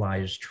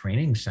centralized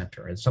training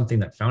center. It's something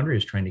that Foundry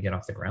is trying to get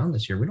off the ground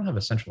this year. We don't have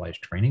a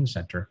centralized training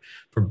center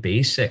for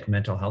basic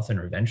mental health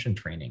intervention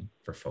training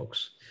for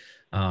folks.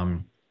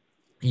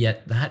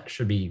 Yet that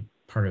should be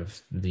part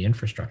of the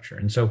infrastructure.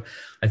 And so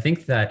I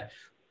think that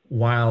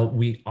while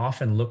we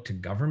often look to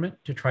government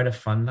to try to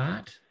fund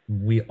that,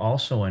 we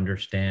also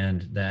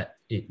understand that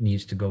it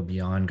needs to go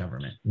beyond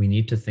government. We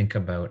need to think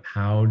about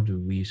how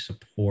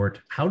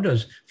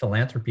does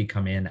philanthropy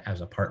come in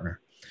as a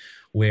partner,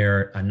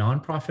 where a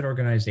nonprofit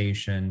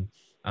organization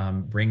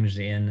brings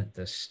in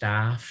the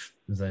staff,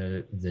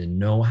 the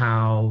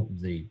know-how,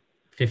 the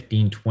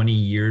 15, 20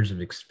 years of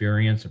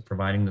experience of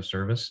providing the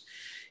service.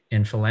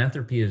 And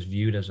philanthropy is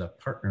viewed as a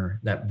partner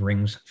that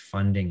brings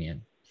funding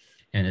in.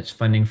 And it's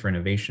funding for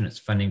innovation, it's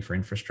funding for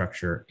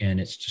infrastructure, and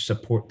it's to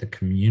support the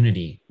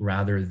community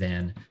rather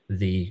than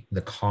the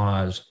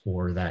cause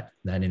or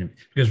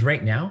because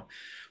right now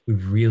we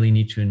really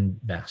need to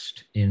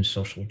invest in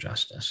social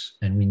justice,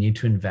 and we need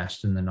to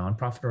invest in the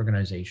nonprofit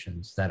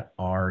organizations that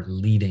are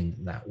leading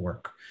that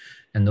work.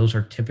 And those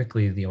are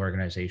typically the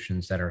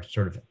organizations that are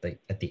sort of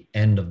at the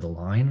end of the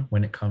line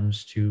when it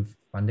comes to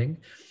funding.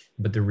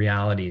 But the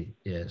reality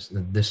is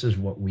that this is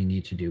what we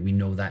need to do. We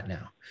know that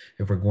now.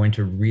 If we're going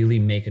to really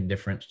make a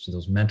difference to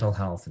those mental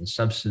health and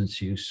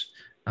substance use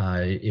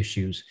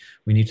issues,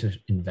 we need to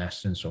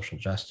invest in social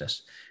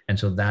justice. And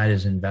so that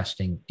is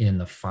investing in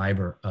the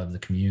fiber of the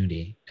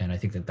community. And I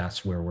think that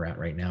that's where we're at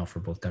right now for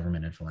both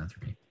government and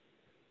philanthropy.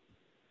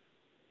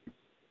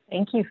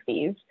 Thank you,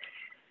 Steve.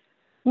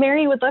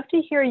 Mary, would love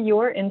to hear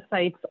your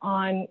insights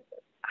on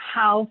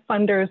how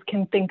funders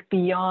can think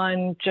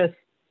beyond just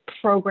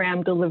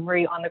program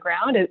delivery on the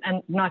ground,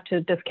 and not to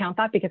discount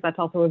that, because that's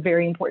also a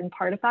very important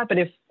part of that. But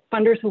if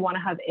funders who want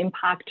to have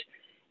impact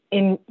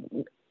in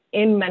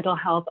mental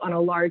health on a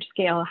large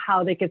scale,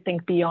 how they could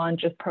think beyond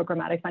just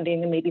programmatic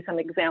funding, and maybe some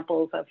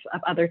examples of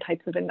other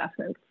types of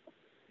investments.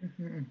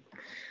 Mm-hmm.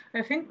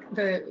 I think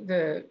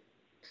the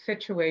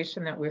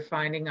situation that we're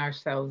finding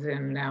ourselves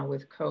in now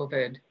with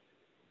COVID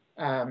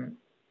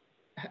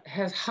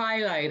has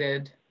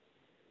highlighted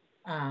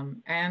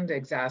and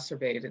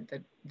exacerbated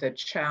the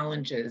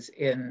challenges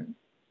in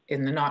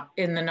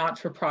the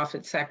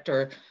not-for-profit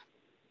sector,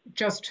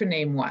 just to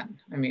name one.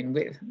 I mean,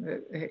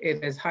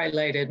 it has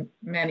highlighted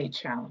many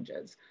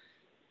challenges.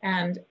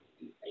 And,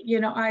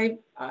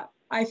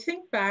 I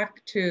think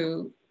back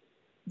to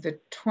the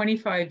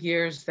 25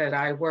 years that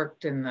I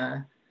worked in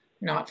the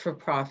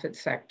not-for-profit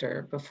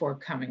sector before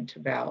coming to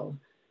Bell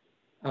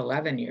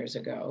 11 years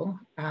ago.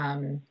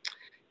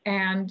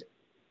 And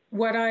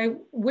what I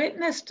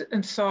witnessed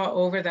and saw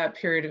over that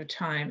period of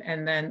time,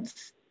 and then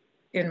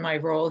in my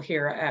role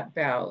here at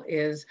Bell,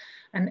 is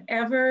an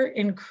ever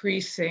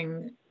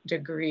increasing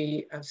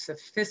degree of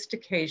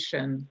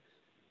sophistication,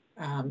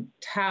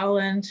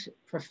 talent,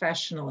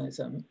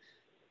 professionalism,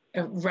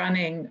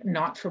 running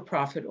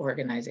not-for-profit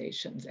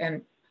organizations.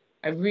 And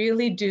I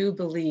really do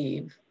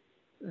believe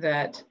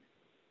that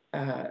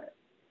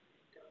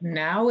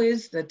now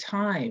is the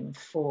time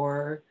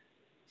for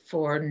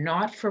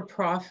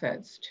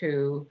not-for-profits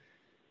to,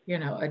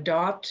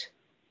 adopt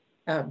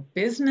a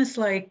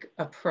business-like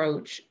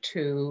approach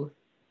to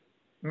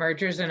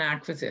mergers and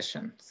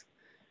acquisitions,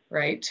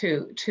 right?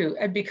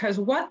 Because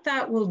what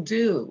that will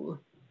do,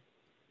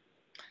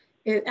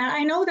 and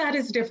I know that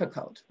is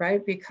difficult,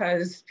 right?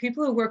 Because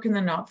people who work in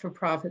the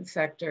not-for-profit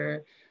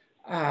sector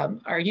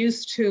are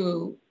used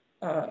to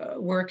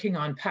working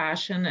on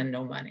passion and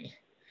no money.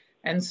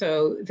 And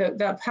so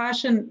that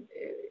passion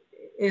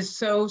is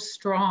so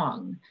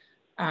strong.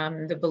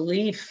 The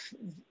belief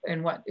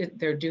in what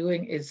they're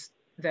doing is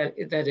that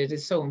it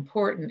is so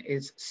important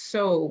is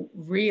so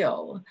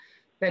real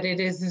that it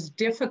is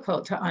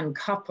difficult to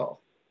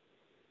uncouple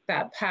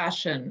that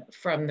passion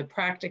from the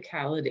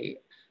practicality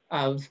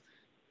of,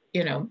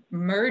 you know,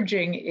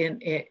 merging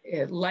in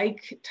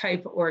like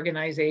type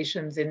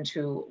organizations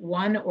into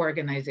one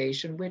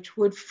organization, which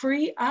would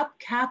free up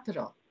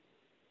capital,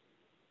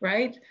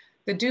 right?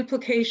 The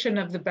duplication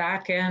of the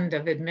back end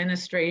of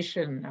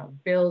administration,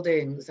 of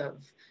buildings,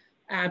 of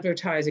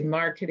advertising,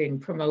 marketing,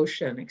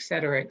 promotion, et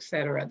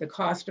cetera, the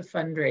cost of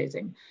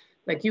fundraising,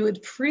 like you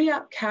would free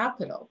up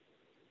capital.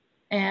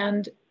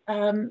 And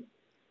I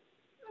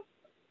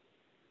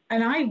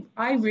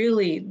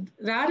really,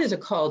 that is a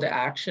call to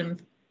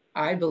action.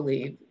 I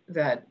believe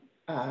that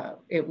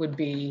it would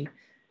be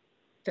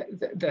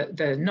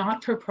the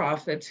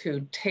not-for-profits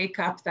who take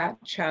up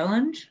that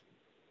challenge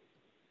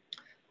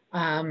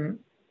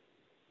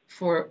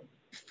for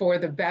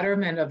the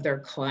betterment of their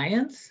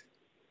clients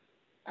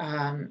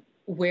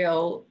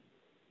will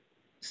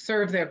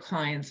serve their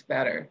clients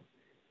better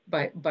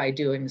by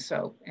doing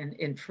so, and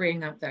in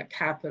freeing up that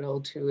capital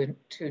to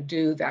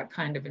do that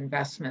kind of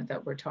investment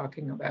that we're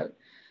talking about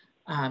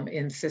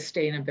in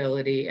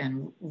sustainability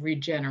and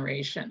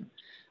regeneration.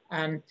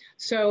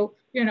 So,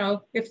 you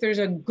know, if there's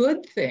a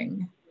good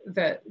thing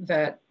that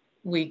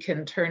we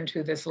can turn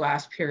to this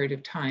last period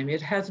of time,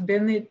 it has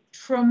been the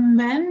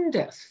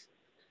tremendous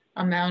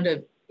amount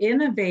of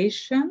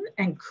innovation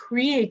and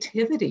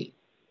creativity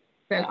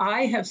that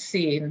I have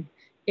seen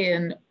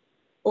in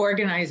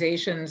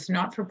organizations,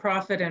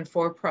 not-for-profit and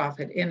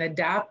for-profit, in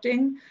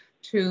adapting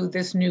to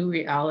this new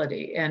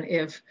reality. And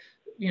if,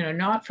 you know,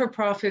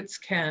 not-for-profits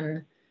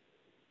can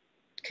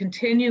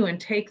continue and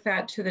take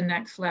that to the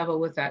next level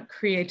with that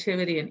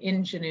creativity and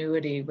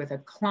ingenuity, with a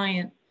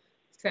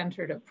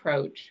client-centered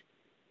approach,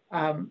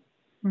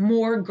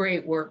 more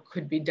great work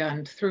could be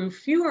done through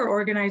fewer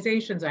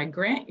organizations, I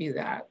grant you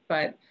that,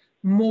 but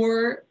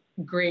more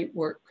great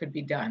work could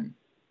be done.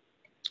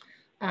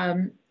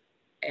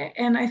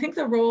 And I think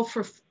the role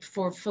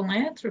for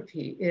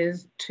philanthropy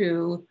is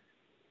to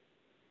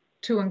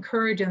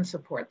encourage and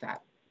support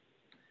that,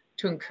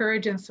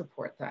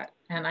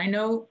 And I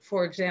know,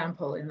 for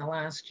example, in the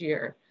last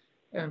year,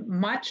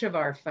 much of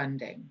our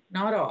funding,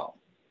 not all,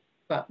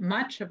 but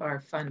much of our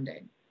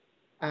funding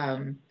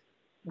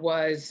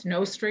was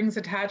no strings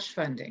attached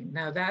funding.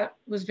 Now that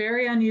was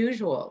very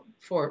unusual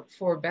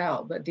for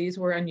Bell, but these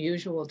were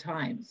unusual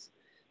times.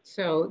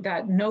 So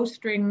that no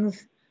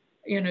strings,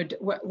 you know,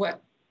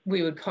 what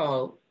we would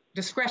call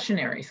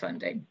discretionary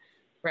funding,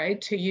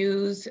 right? To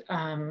use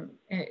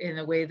in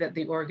a way that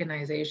the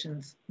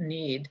organizations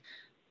need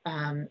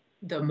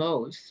the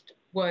most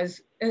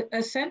was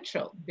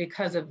essential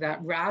because of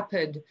that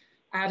rapid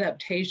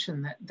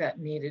adaptation that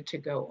needed to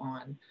go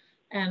on.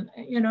 And,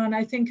 you know, and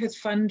I think as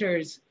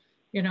funders,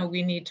 you know,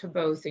 we need to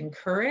both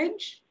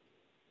encourage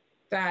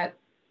that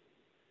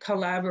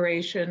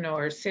collaboration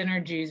or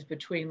synergies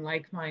between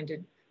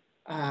like-minded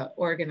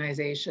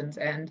organizations,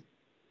 and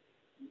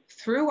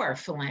through our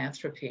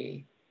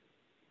philanthropy,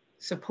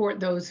 support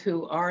those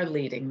who are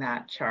leading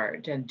that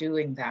charge and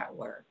doing that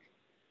work.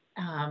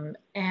 And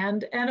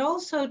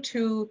also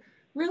to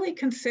really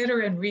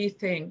consider and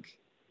rethink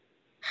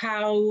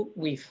how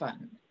we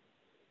fund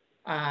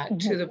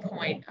to the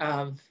point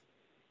of,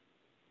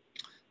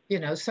 you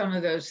know, some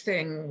of those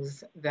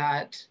things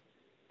that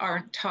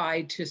aren't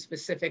tied to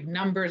specific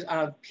numbers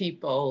of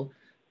people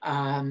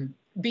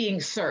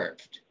being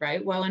served,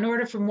 right? Well, in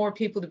order for more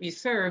people to be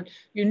served,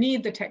 you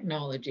need the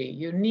technology,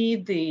 you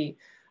need the,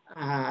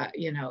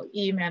 you know,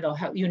 e-mental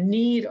health, you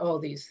need all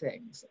these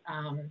things.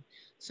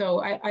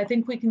 So I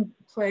think we can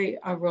play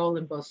a role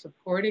in both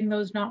supporting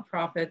those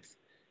not-profits,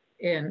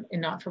 in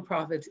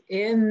not-for-profits,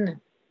 in,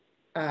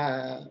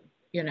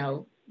 you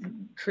know,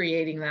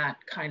 creating that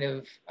kind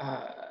of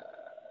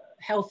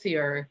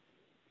healthier,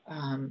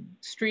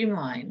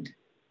 streamlined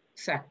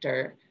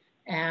sector,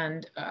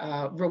 and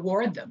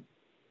reward them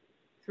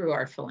through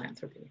our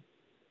philanthropy.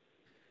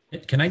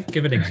 Can I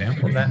give an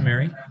example of that,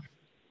 Mary?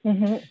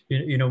 Mm-hmm.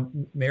 You know,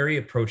 Mary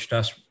approached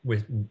us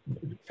with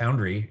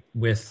Foundry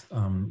with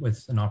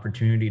an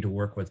opportunity to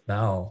work with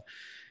Bell,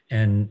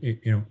 and you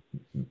know,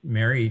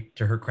 Mary,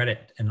 to her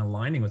credit, and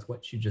aligning with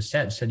what you just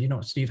said, you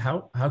know, Steve,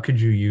 how could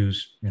you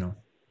use, you know,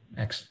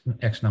 X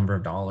number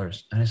of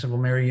dollars? And I said, well,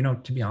 Mary, you know,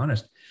 to be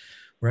honest,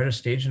 we're at a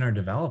stage in our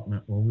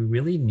development where we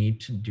really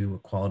need to do a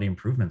quality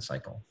improvement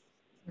cycle.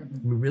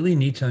 Mm-hmm. We really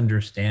need to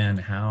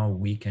understand how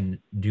we can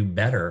do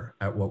better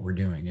at what we're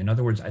doing. In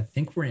other words, I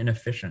think we're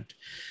inefficient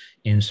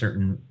in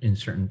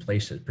certain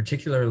places,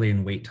 particularly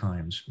in wait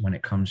times when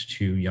it comes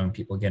to young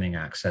people getting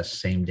access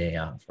same day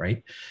of,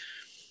 right?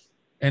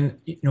 And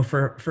you know,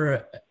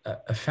 for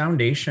a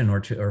foundation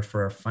or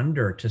for a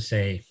funder to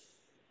say,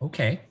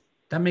 okay,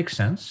 that makes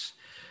sense.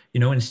 You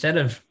know, instead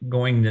of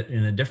going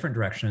in a different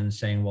direction and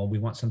saying, well, we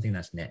want something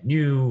that's net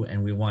new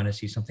and we want to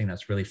see something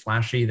that's really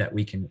flashy that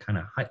we can kind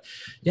of hide.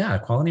 Yeah,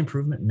 quality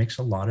improvement makes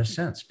a lot of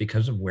sense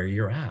because of where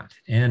you're at.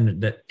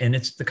 And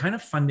it's the kind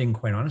of funding,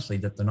 quite honestly,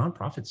 that the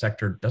nonprofit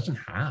sector doesn't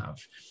have.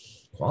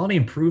 Quality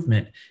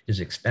improvement is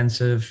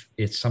expensive.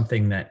 It's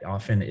something that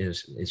often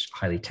is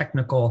highly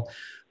technical,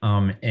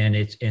 and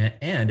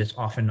it's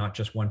often not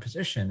just one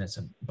position. It's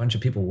a bunch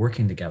of people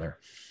working together.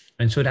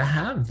 And so to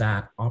have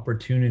that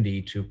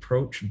opportunity to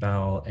approach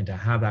Bell and to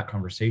have that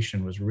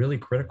conversation was really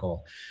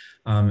critical.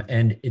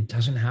 And it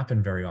doesn't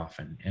happen very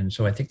often. And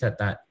so I think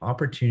that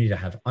opportunity to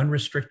have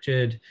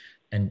unrestricted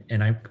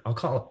and I'll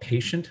call it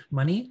patient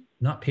money,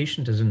 not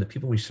patient as in the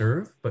people we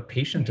serve, but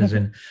patient as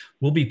in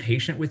we'll be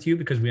patient with you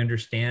because we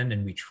understand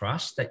and we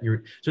trust that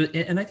you're so.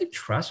 And I think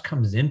trust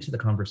comes into the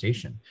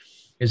conversation,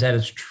 is that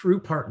as true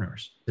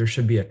partners, there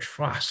should be a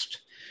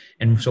trust.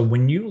 And so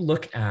when you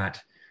look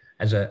at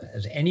as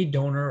any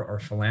donor or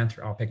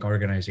philanthropic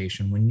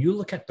organization, when you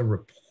look at the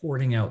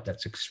reporting out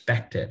that's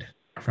expected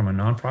from a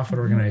nonprofit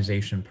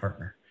organization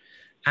partner,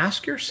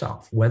 ask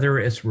yourself whether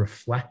it's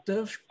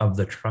reflective of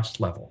the trust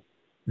level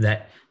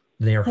that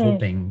they are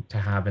hoping to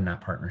have in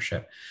that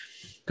partnership.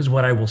 Because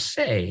what I will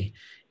say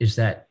is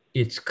that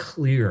it's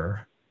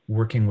clear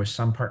working with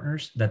some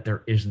partners that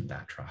there isn't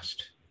that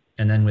trust.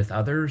 And then with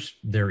others,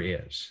 there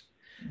is.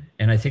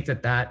 And I think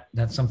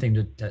that's something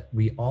that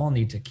we all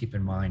need to keep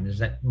in mind, is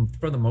that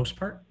for the most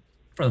part,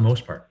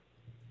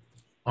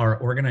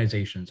 our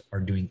organizations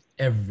are doing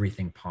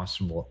everything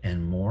possible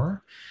and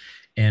more.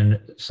 And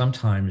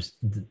sometimes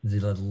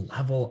the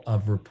level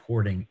of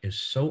reporting is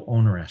so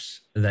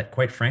onerous that,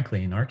 quite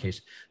frankly, in our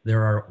case,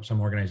 there are some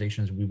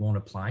organizations we won't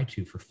apply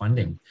to for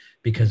funding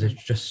because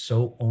it's just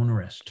so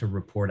onerous to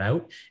report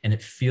out. And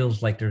it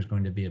feels like there's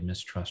going to be a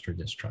mistrust or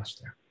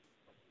distrust there.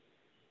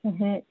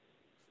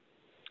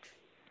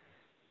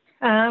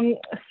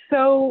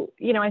 So,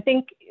 I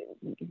think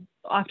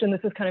often this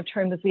is kind of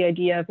termed as the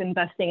idea of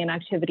investing in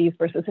activities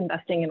versus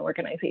investing in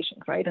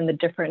organizations, right? And the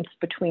difference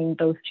between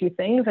those two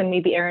things. And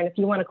maybe, Aaron, if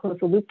you want to close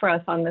the loop for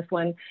us on this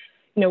one,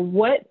 in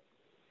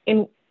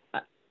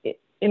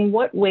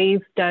what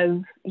ways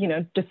does,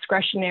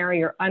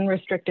 discretionary or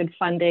unrestricted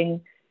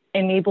funding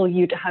enable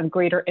you to have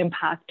greater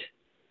impact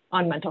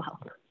on mental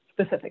health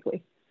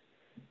specifically?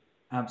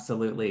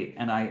 Absolutely.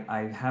 And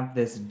I have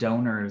this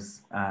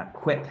donor's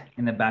quip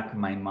in the back of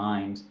my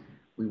mind.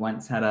 We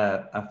once had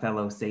a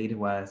fellow say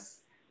to us,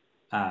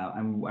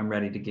 I'm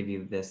ready to give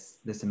you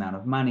this amount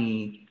of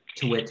money,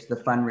 to which the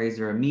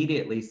fundraiser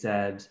immediately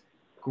said,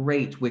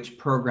 great, which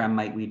program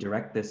might we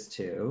direct this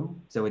to?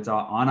 So it's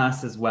on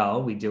us as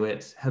well. We do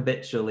it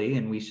habitually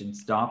and we should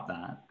stop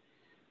that.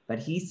 But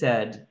he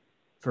said,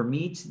 for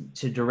me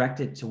to direct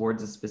it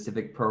towards a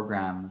specific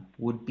program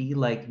would be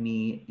like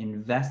me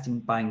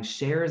buying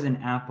shares in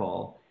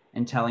Apple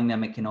and telling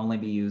them it can only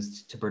be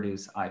used to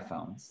produce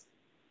iPhones.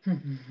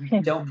 We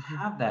don't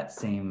have that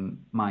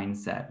same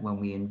mindset when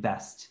we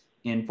invest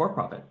in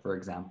for-profit, for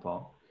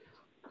example.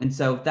 And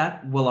so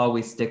that will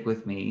always stick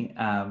with me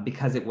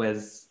because it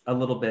was a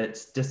little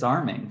bit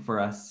disarming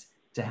for us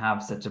to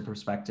have such a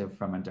perspective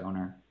from a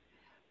donor.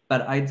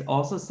 But I'd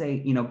also say,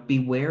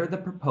 beware the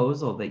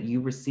proposal that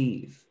you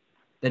receive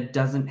that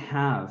doesn't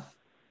have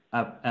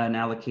an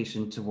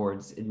allocation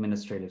towards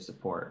administrative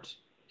support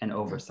and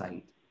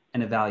oversight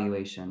and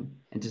evaluation,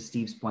 and to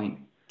Steve's point,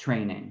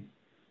 training.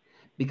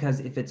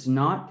 Because if it's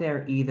not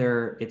there,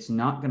 either it's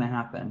not going to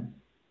happen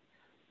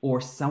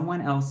or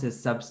someone else is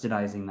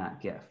subsidizing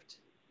that gift.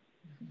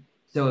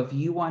 So if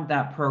you want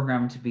that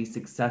program to be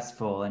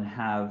successful and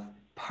have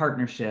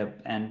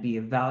partnership and be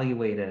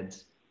evaluated,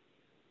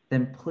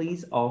 then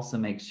please also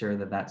make sure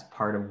that that's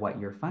part of what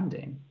you're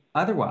funding.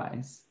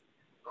 Otherwise,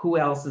 who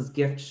else's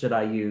gift should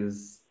I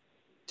use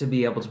to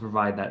be able to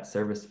provide that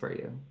service for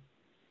you?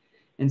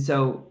 And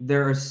so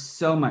there is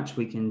so much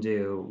we can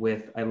do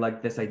with, I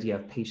like this idea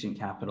of patient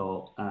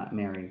capital,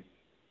 Mary.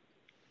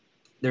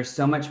 There's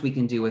so much we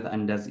can do with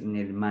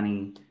undesignated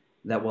money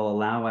that will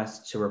allow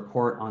us to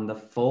report on the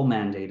full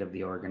mandate of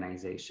the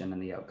organization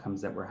and the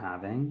outcomes that we're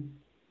having.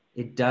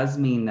 It does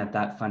mean that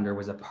that funder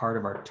was a part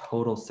of our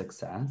total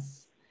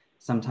success.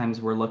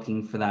 Sometimes we're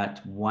looking for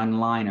that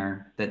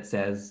one-liner that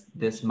says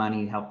this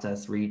money helped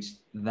us reach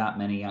that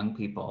many young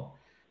people,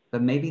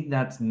 but maybe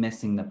that's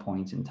missing the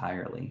point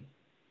entirely.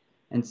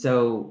 And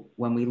so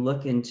when we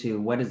look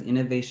into what does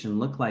innovation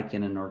look like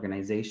in an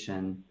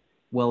organization,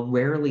 well,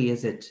 rarely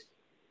is it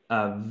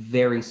a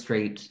very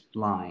straight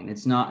line.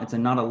 It's not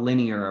a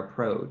linear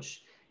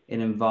approach. It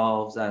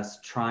involves us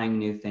trying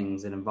new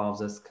things. It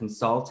involves us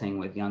consulting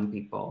with young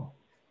people.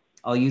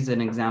 I'll use an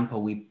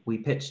example. We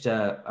pitched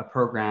a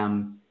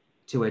program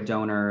to a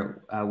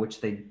donor,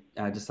 which they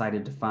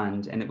decided to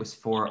fund, and it was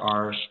for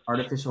our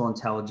artificial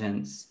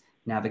intelligence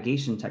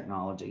navigation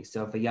technology.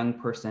 So if a young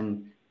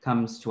person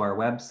comes to our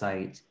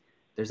website,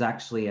 there's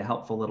actually a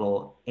helpful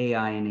little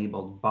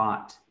AI-enabled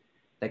bot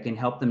that can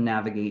help them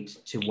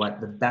navigate to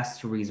what the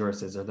best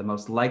resources or the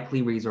most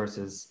likely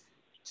resources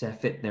to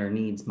fit their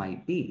needs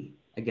might be.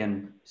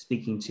 Again,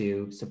 speaking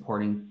to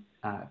supporting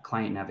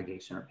client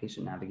navigation or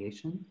patient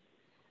navigation.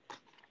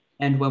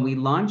 And when we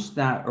launched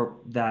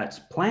that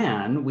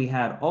plan, we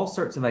had all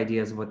sorts of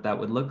ideas of what that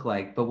would look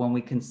like. But when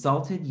we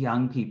consulted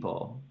young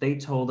people, they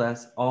told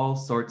us all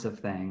sorts of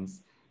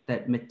things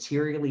that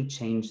materially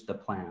changed the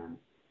plan.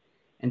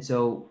 And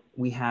so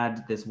we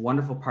had this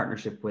wonderful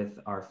partnership with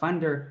our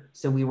funder.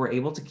 So we were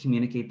able to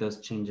communicate those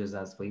changes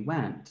as we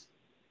went.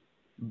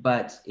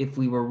 But if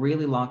we were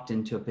really locked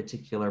into a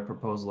particular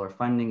proposal or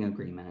funding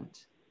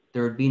agreement,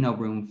 there would be no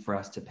room for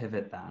us to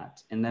pivot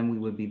that. And then we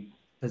would be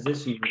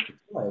positioned with the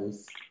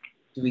choice.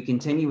 Do we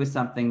continue with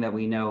something that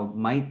we know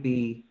might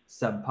be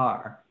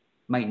subpar,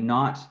 might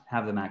not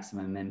have the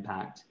maximum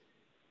impact,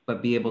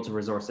 but be able to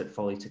resource it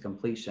fully to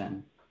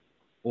completion?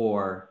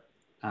 Or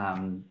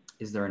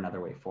is there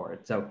another way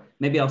forward? So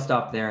maybe I'll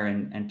stop there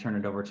and turn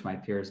it over to my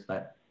peers,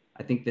 but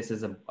I think this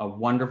is a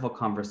wonderful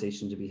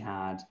conversation to be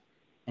had.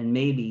 And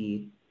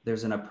maybe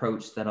there's an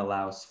approach that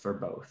allows for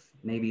both.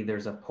 Maybe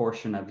there's a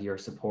portion of your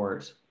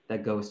support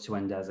that goes to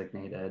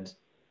undesignated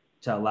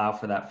to allow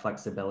for that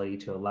flexibility,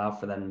 to allow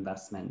for that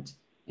investment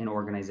in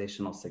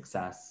organizational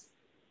success,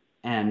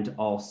 and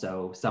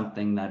also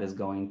something that is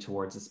going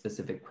towards a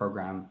specific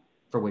program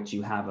for which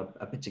you have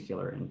a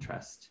particular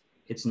interest.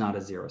 It's not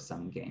a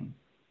zero-sum game.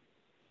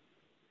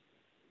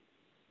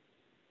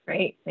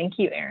 Great, thank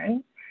you,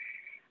 Erin.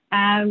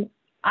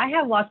 I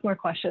have lots more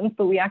questions,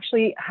 but we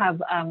actually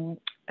have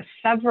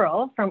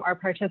several from our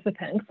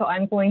participants. So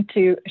I'm going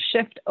to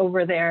shift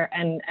over there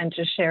and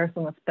just share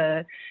some of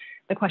the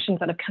questions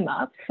that have come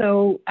up.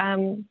 So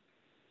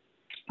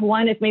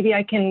one is maybe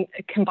I can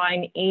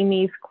combine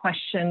Amy's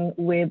question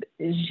with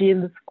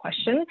Gilles'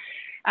 question.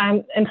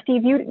 And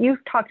Steve,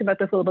 you've talked about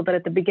this a little bit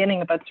at the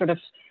beginning about sort of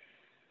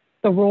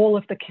the role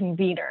of the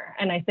convener.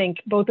 And I think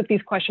both of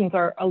these questions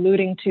are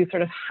alluding to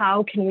sort of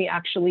how can we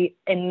actually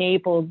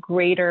enable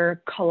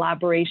greater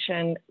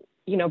collaboration,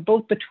 you know,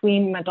 both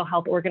between mental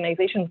health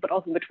organizations, but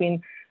also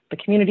between the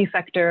community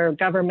sector,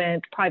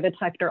 government, private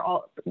sector,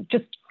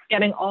 just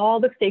getting all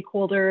the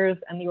stakeholders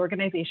and the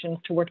organizations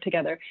to work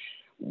together.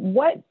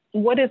 What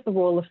is the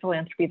role of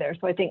philanthropy there?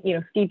 So I think, you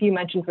know, Steve, you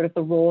mentioned sort of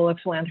the role of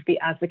philanthropy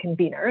as the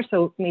convener.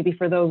 So maybe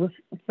for those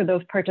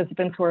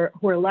participants who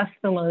are less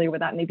familiar with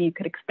that, maybe you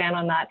could expand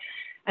on that.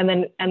 And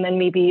then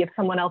maybe if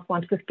someone else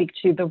wants to speak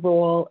to the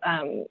role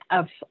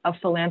of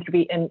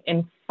philanthropy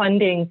in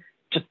funding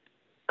just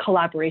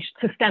collaboration,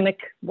 systemic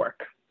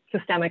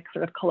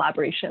sort of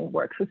collaboration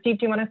work. So Steve,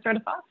 do you want to start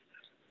us off?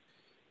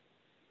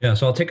 Yeah,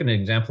 so I'll take an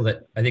example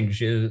that I think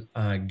Gilles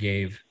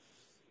gave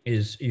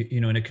is,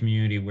 you know, in a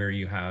community where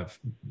you have,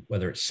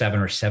 whether it's 7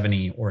 or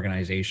 70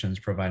 organizations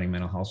providing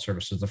mental health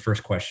services, the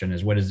first question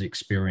is, what is the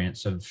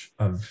experience of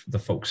the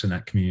folks in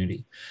that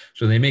community?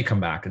 So they may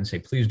come back and say,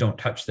 please don't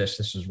touch this.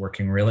 This is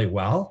working really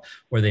well.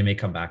 Or they may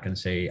come back and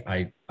say,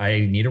 I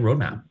need a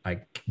roadmap.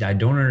 I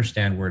don't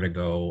understand where to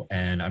go.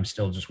 And I'm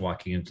still just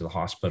walking into the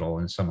hospital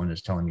and someone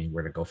is telling me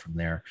where to go from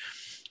there.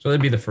 So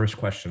that'd be the first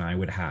question I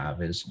would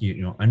have is,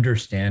 you know,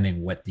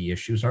 understanding what the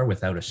issues are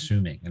without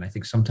assuming. And I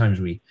think sometimes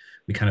we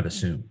kind of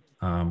assume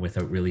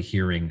without really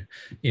hearing,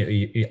 you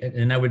know,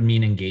 and that would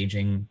mean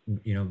engaging,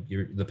 you know,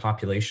 the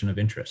population of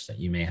interest that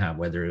you may have,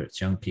 whether it's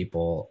young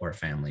people or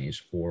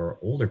families or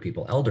older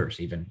people, elders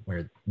even,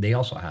 where they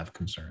also have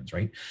concerns,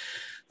 right?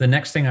 The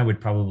next thing I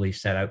would probably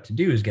set out to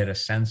do is get a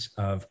sense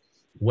of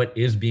what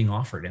is being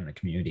offered in the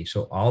community.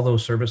 So all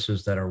those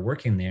services that are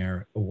working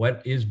there,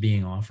 what is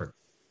being offered?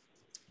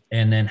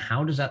 And then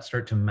how does that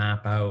start to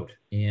map out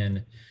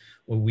in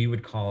what we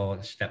would call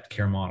a stepped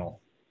care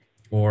model,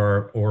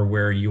 or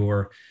where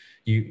you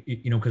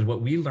know, because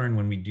what we learn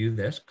when we do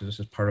this, because this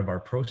is part of our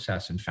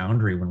process in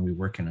Foundry when we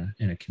work in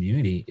a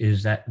community,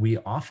 is that we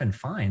often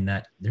find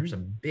that there's a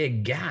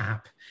big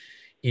gap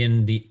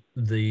in the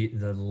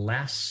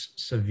less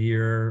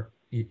severe,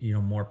 you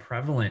know, more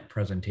prevalent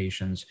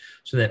presentations,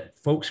 so that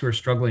folks who are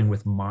struggling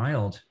with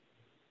mild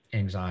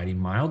anxiety,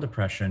 mild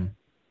depression,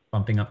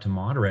 bumping up to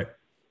moderate,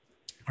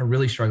 are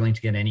really struggling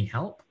to get any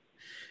help.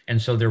 And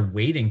so they're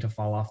waiting to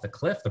fall off the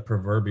cliff, the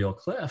proverbial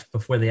cliff,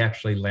 before they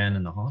actually land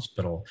in the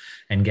hospital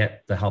and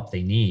get the help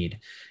they need.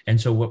 And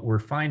so what we're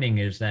finding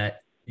is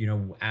that, you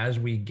know, as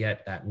we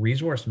get that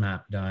resource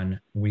map done,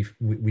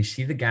 we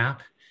see the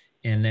gap,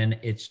 and then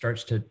it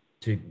starts to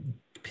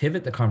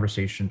pivot the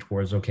conversation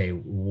towards, okay,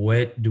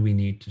 what do we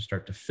need to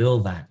start to fill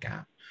that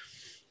gap?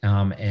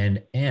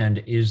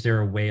 And is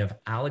there a way of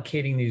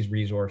allocating these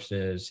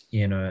resources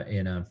in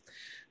a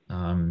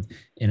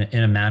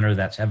manner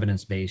that's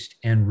evidence-based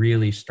and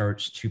really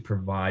starts to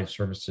provide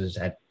services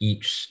at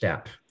each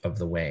step of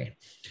the way.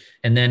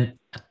 And then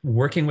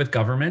working with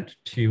government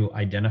to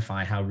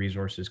identify how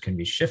resources can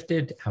be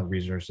shifted, how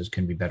resources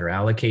can be better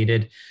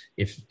allocated.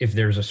 If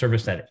there's a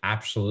service that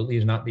absolutely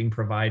is not being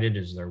provided,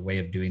 is there a way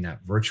of doing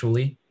that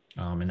virtually?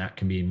 And that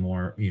can be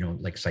more, you know,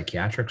 like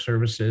psychiatric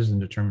services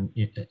and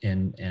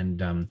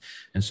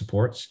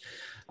supports.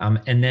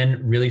 And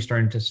then really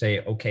starting to say,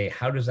 okay,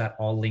 how does that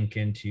all link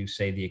into,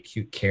 say, the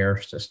acute care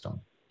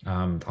system,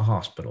 the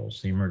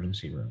hospitals, the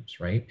emergency rooms,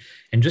 right?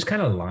 And just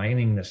kind of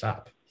lining this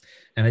up.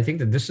 And I think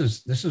that this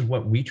is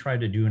what we try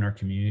to do in our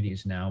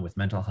communities now with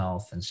mental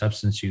health and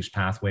substance use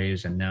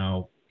pathways, and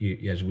now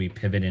as we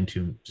pivot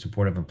into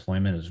supportive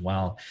employment as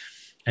well.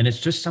 And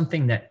it's just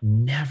something that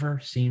never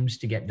seems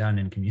to get done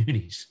in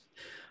communities.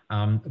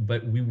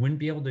 But we wouldn't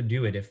be able to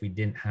do it if we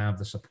didn't have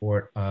the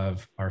support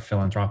of our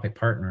philanthropic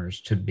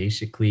partners to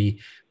basically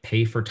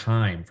pay for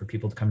time for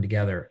people to come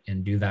together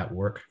and do that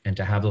work and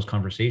to have those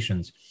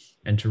conversations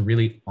and to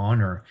really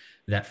honor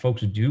that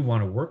folks do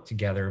want to work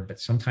together, but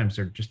sometimes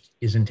there just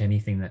isn't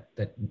anything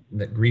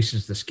that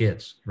greases the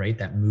skids, right?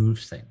 That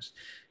moves things.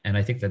 And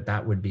I think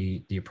that would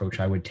be the approach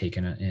I would take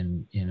in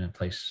a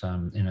place,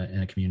 in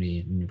a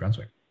community in New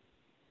Brunswick.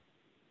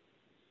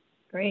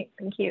 Great,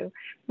 thank you.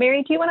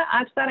 Mary, do you want to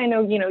add to that? I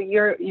know,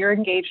 you're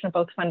engaged in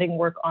both funding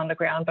work on the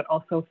ground, but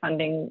also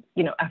funding,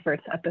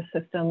 efforts at the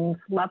systems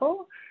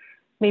level.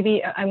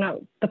 Maybe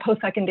the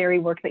post-secondary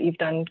work that you've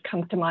done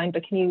comes to mind,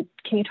 but can you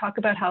talk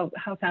about how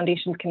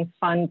foundations can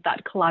fund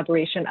that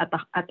collaboration at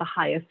the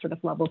highest sort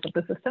of levels of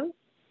the system?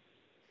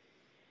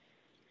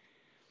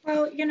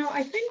 Well,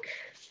 I think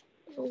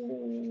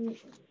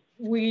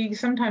we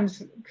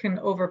sometimes can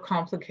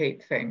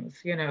overcomplicate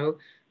things,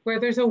 where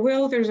there's a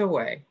will, there's a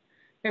way.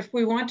 If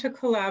we want to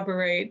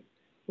collaborate,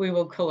 we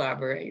will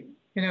collaborate,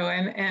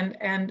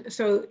 and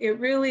so it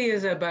really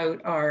is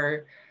about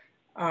our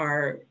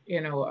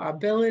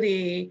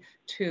ability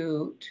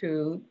to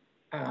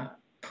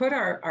put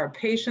our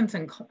patients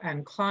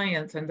and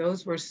clients and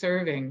those we're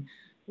serving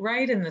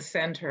right in the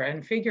center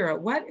and figure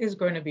out what is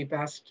going to be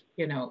best,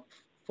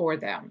 for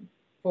them.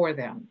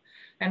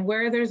 And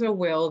where there's a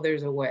will,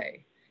 there's a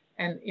way.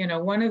 And,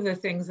 one of the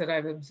things that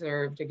I've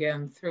observed,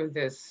 again, through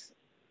this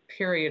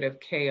period of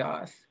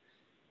chaos,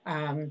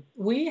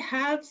 we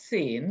have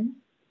seen,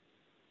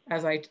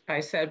 as I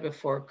said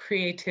before,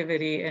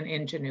 creativity and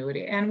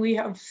ingenuity. And we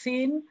have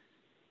seen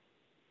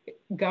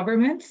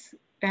governments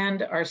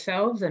and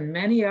ourselves and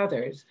many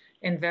others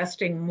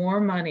investing more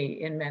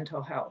money in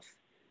mental health,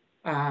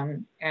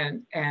 and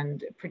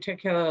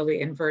particularly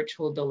in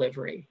virtual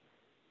delivery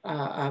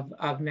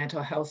of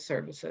mental health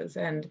services.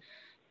 And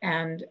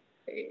I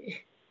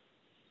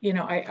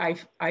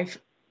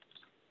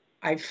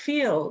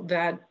feel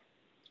that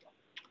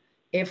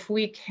if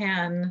we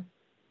can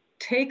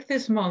take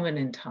this moment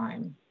in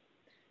time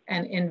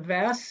and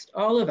invest,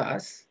 all of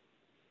us,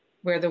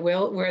 where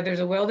there's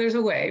a will, there's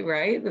a way,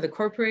 right? With the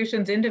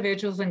corporations,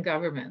 individuals, and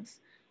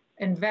governments,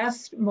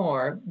 invest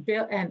more,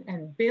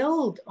 and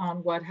build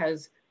on what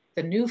has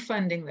the new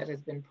funding that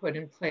has been put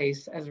in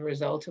place as a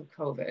result of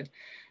COVID,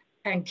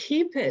 and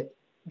keep it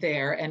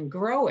there and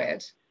grow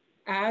it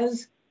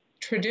as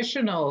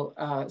traditional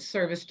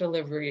service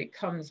delivery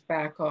comes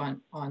back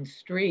on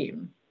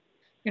stream.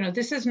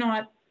 This is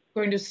not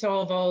going to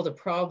solve all the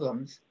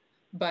problems,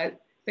 but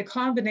the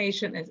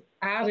combination is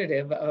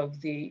additive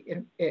of the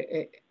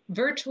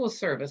virtual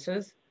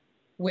services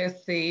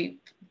with the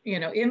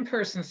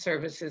in-person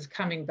services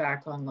coming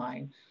back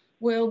online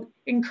will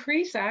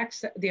increase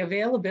access, the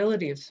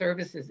availability of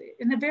services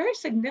in a very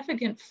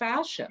significant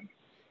fashion.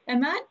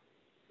 And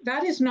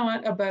that is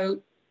not about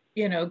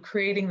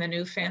creating the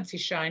new fancy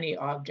shiny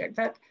object.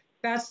 That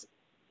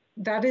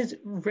is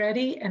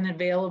ready and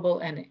available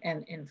and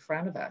in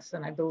front of us.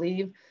 And I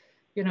believe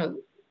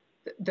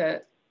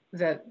the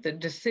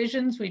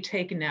decisions we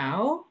take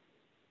now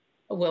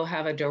will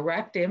have a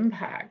direct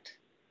impact,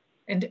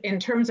 and in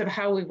terms of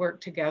how we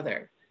work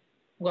together,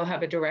 will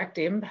have a direct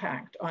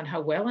impact on how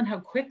well and how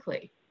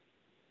quickly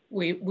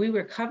we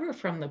recover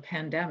from the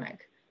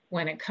pandemic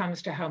when it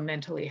comes to how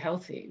mentally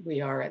healthy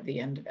we are at the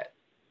end of it.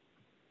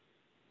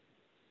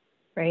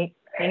 Great,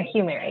 thank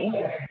you, Mary.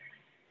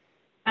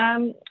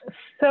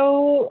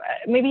 So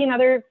maybe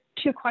another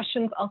two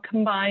questions I'll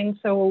combine.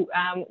 So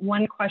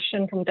one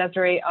question from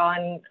Desiree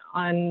on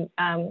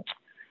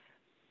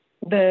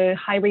the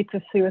high rates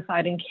of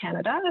suicide in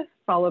Canada,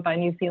 followed by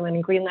New Zealand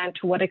and Greenland.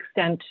 To what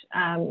extent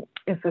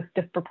is this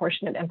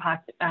disproportionate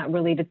impact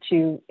related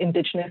to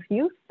Indigenous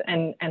youth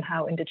and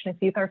how Indigenous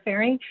youth are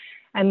faring?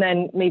 And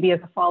then maybe as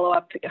a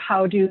follow-up,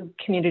 how do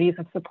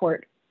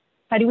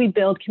we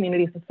build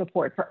communities of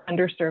support for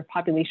underserved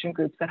population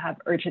groups that have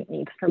urgent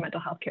needs for mental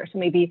health care? So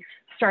maybe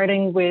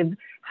starting with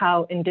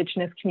how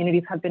Indigenous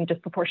communities have been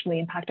disproportionately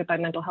impacted by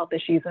mental health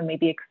issues, and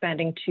maybe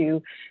expanding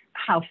to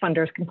how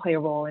funders can play a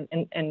role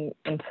in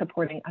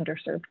supporting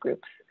underserved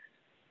groups.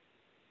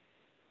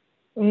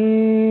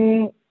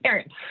 Erin.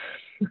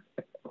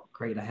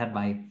 Great, I had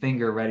my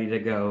finger ready to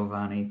go,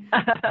 Vani.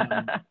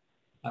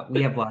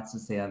 We have lots to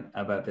say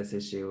about this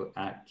issue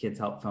at Kids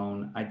Help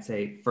Phone. I'd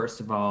say, first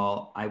of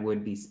all, I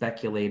would be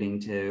speculating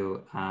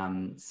to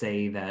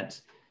say that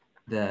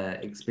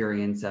the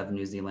experience of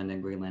New Zealand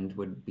and Greenland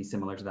would be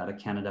similar to that of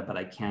Canada, but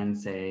I can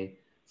say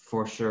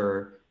for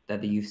sure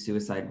that the youth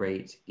suicide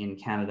rate in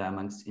Canada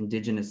amongst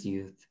Indigenous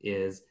youth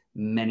is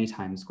many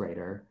times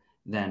greater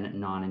than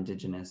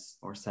non-Indigenous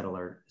or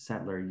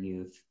settler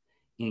youth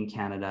in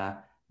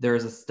Canada. There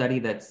is a study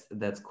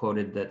that's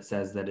quoted that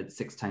says that it's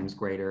 6 times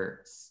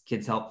greater.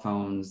 Kids Help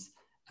Phone's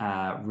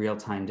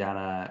real-time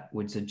data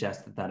would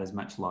suggest that is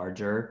much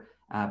larger,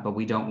 but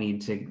we don't need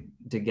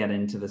to get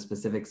into the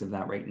specifics of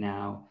that right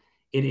now.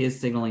 It is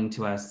signaling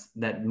to us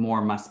that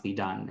more must be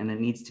done, and it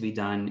needs to be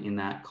done in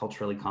that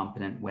culturally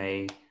competent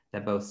way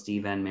that both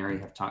Steve and Mary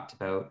have talked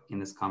about in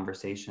this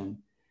conversation.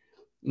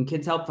 And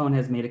Kids Help Phone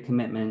has made a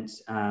commitment.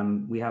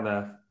 We have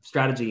a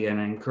strategy, and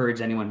I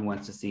encourage anyone who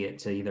wants to see it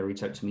to either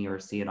reach out to me or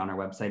see it on our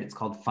website. It's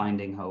called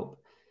Finding Hope.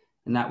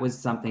 And that was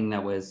something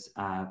that was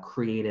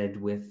created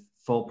with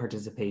full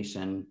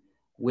participation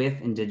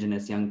with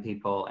Indigenous young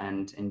people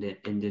and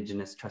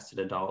Indigenous trusted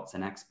adults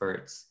and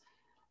experts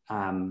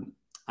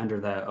under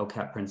the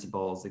OCAP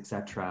principles, et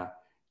cetera,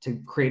 to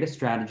create a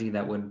strategy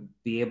that would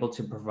be able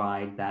to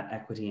provide that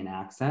equity and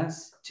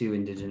access to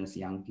Indigenous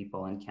young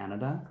people in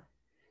Canada.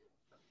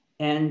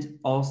 And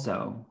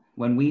also,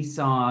 when we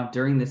saw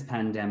during this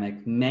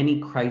pandemic, many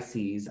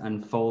crises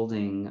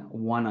unfolding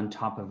one on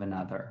top of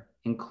another,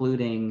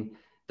 including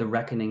the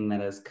reckoning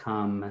that has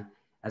come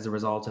as a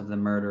result of the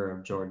murder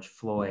of George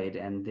Floyd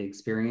and the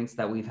experience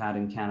that we've had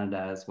in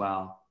Canada as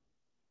well.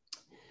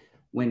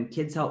 When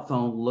Kids Help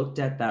Phone looked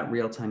at that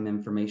real-time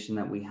information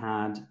that we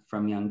had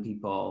from young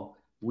people,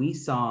 we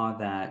saw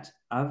that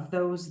of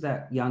those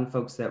young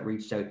folks that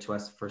reached out to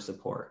us for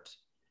support,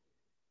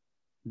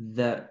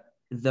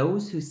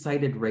 those who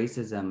cited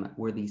racism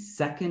were the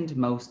second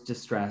most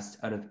distressed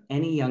out of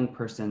any young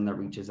person that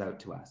reaches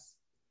out to us.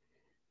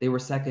 They were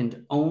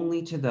second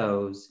only to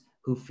those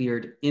who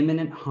feared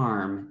imminent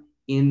harm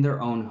in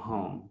their own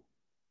home.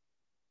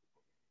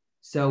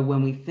 So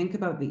when we think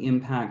about the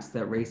impacts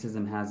that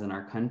racism has in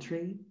our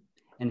country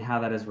and how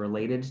that is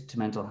related to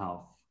mental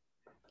health,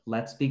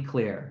 let's be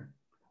clear.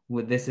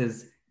 This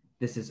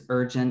is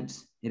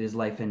urgent, it is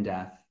life and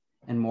death,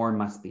 and more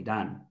must be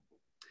done.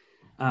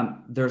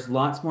 There's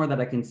lots more that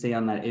I can say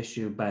on that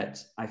issue,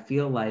 but I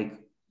feel like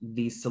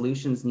these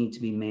solutions need to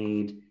be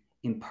made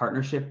in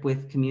partnership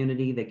with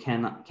community. They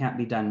can't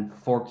be done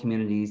for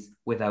communities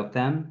without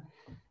them.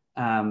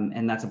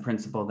 And that's a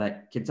principle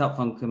that Kids Help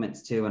Phone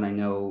commits to. And I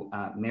know,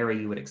 Mary,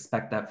 you would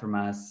expect that from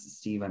us.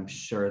 Steve, I'm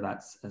sure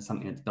that's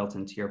something that's built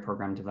into your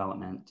program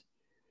development.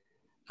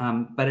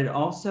 But it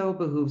also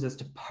behooves us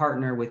to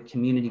partner with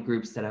community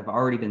groups that have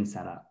already been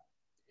set up.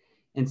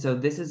 And so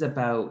this is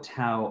about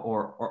how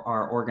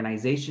our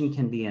organization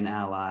can be an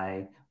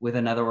ally with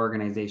another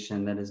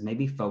organization that is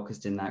maybe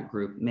focused in that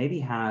group, maybe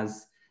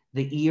has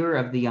the ear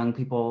of the young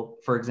people,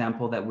 for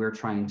example, that we're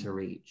trying to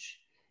reach.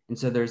 And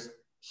so there's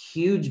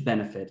huge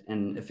benefit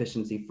and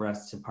efficiency for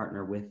us to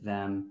partner with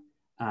them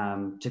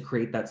to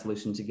create that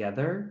solution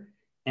together.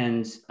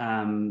 And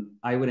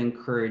I would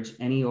encourage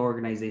any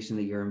organization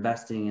that you're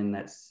investing in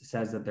that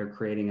says that they're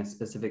creating a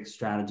specific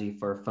strategy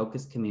for a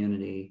focused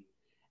community,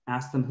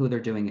 ask them who they're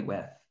doing it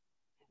with,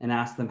 and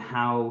ask them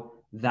how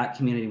that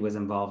community was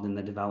involved in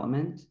the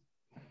development.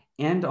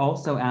 And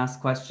also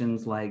ask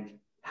questions like,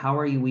 how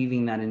are you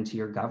weaving that into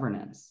your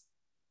governance?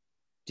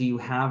 Do you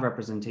have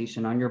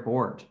representation on your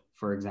board,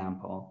 for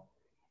example?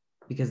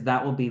 Because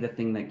that will be the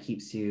thing that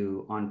keeps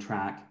you on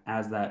track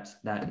as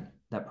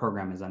that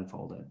program is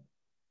unfolded.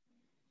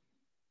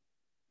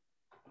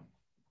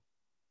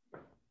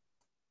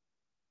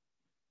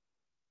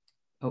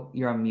 Oh,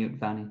 you're on mute,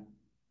 Vanny.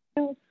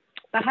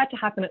 That had to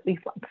happen at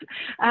least once.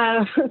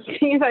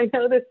 Steve, I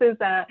know this is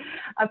a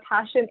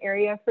passion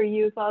area for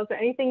you as well. Is there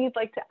anything you'd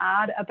like to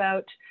add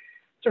about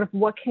sort of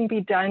what can be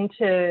done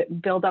to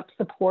build up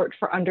support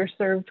for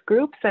underserved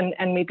groups and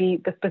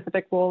maybe the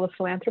specific role of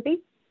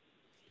philanthropy?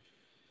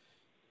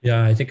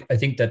 Yeah, I think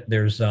that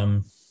there's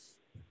one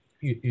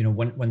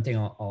thing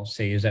I'll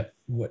say is that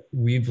what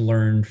we've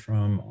learned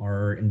from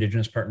our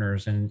Indigenous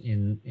partners and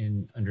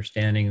in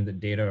understanding the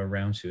data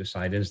around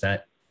suicide is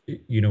that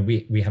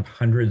we have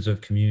hundreds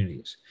of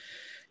communities,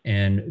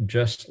 and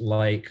just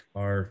like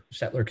our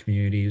settler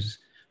communities,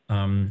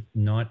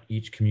 not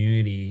each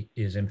community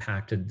is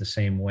impacted the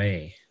same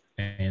way.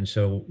 And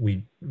so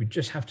we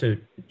just have to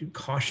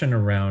caution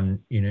around,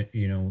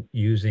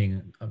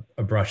 using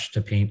a brush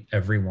to paint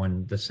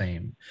everyone the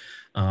same.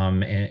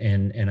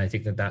 And I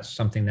think that that's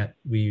something that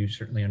we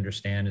certainly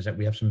understand, is that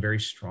we have some very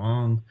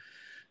strong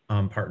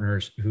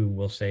partners who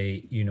will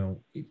say,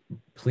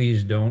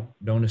 please don't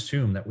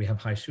assume that we have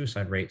high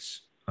suicide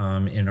rates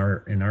in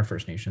our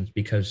First Nations,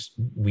 because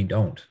we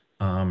don't.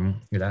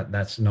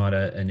 That's not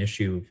an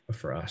issue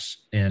for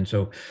us. And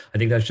so I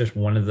think that's just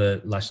one of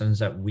the lessons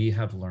that we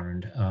have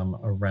learned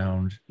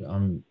around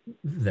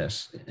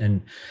this.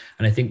 And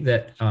I think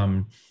that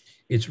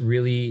it's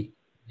really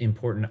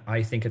important,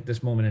 I think, at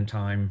this moment in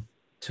time,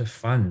 to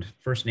fund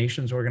First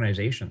Nations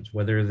organizations,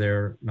 whether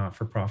they're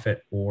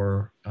not-for-profit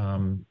or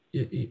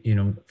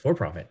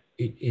for-profit,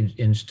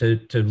 and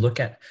to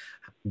look at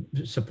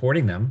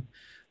supporting them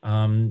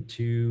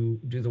to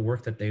do the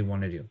work that they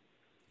want to do.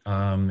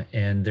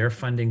 And their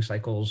funding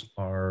cycles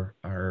are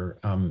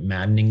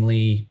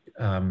maddeningly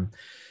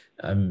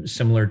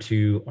similar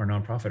to our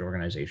nonprofit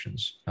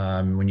organizations.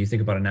 When you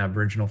think about an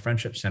Aboriginal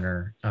Friendship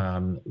Center,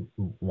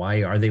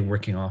 why are they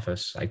working off a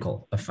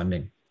cycle of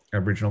funding?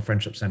 Aboriginal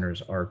Friendship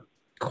Centers are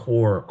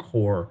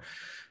core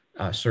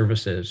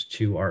services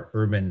to our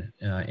urban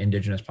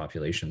Indigenous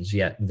populations,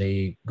 yet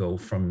they go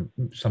from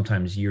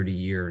sometimes year to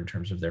year in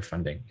terms of their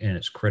funding. And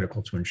it's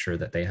critical to ensure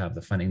that they have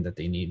the funding that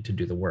they need to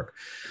do the work.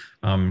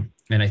 And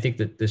I think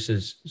that this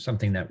is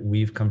something that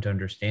we've come to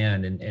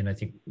understand. And I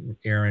think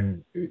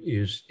Aaron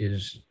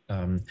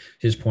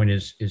his point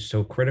is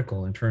so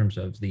critical in terms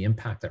of the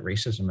impact that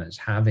racism is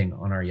having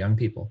on our young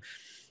people.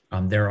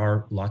 There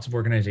are lots of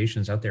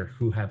organizations out there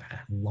who have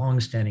had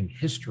long-standing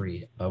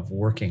history of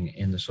working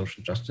in the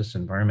social justice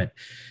environment.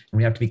 And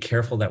we have to be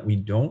careful that we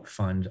don't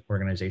fund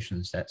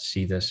organizations that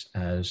see this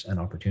as an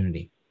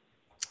opportunity.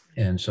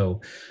 And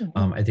so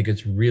I think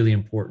it's really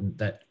important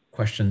that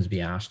questions be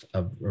asked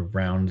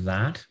around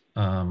that.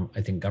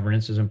 I think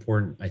governance is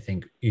important. I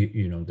think,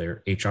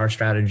 their HR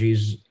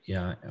strategies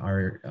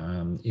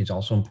is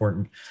also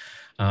important.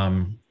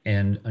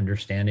 And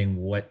understanding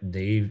what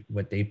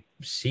they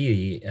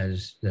see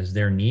as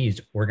their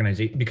needs,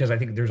 organization, because I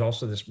think there's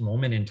also this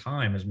moment in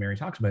time, as Mary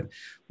talks about,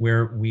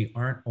 where we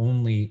aren't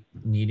only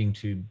needing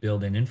to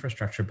build an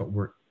infrastructure, but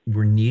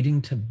we're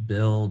needing to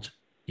build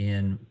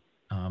in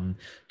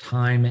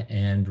time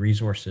and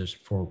resources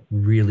for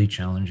really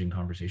challenging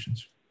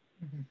conversations.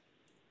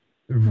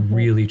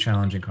 Really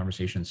challenging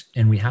conversations.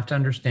 And we have to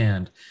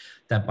understand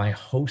that by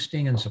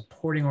hosting and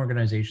supporting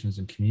organizations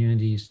and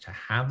communities to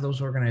have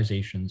those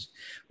organizations,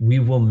 we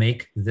will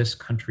make this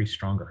country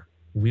stronger.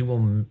 We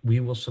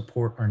will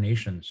support our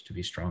nations to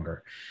be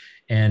stronger.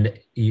 And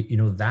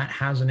that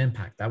has an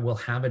impact. That will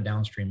have a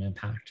downstream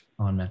impact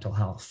on mental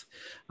health.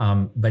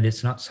 But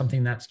it's not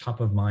something that's top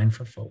of mind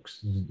for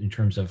folks in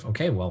terms of,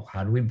 okay, well,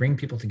 how do we bring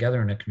people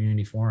together in a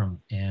community forum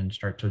and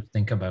start to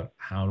think about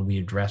how do we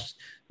address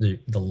the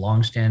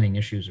longstanding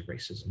issues of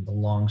racism, the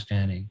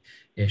longstanding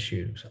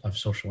issues of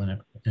social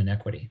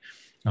inequity,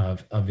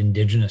 of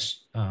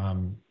Indigenous,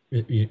 of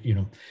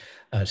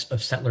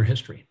settler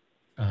history,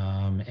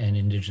 and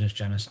Indigenous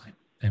genocide.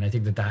 And I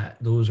think that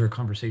those are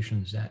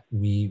conversations that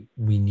we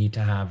need to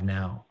have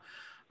now.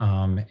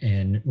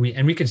 And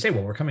we can say,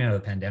 well, we're coming out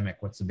of the pandemic.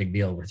 What's the big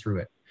deal? We're through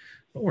it.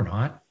 But we're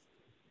not.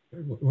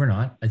 We're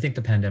not. I think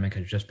the pandemic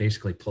has just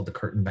basically pulled the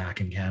curtain back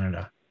in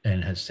Canada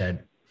and has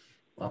said,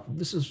 well,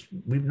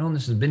 we've known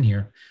this has been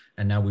here,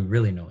 and now we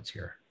really know it's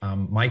here.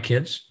 My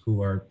kids,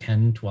 who are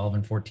 10, 12,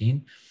 and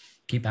 14,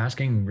 keep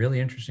asking really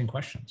interesting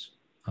questions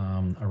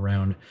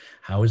around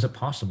how is it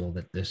possible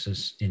that this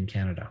is in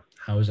Canada?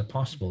 How is it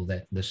possible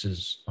that this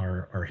is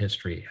our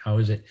history? How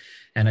is it?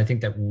 And I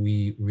think that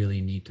we really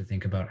need to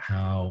think about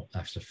how,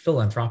 as a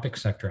philanthropic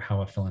sector,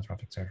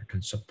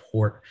 can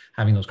support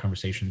having those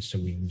conversations so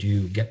we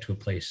do get to a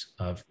place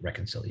of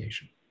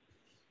reconciliation.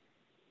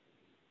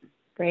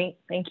 Great,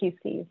 thank you,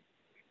 Steve.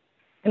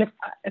 And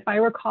if I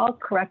recall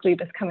correctly,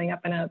 this coming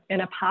up in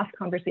a past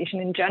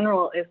conversation in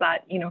general is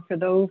that, for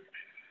those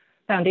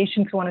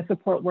foundations who want to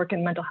support work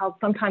in mental health,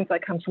 sometimes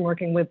that comes from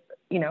working with,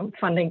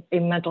 funding a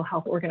mental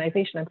health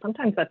organization. And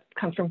sometimes that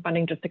comes from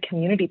funding just a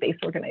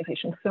community-based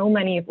organization. So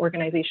many of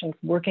organizations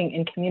working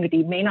in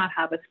community may not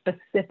have a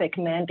specific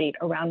mandate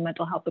around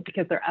mental health, but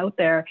because they're out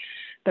there,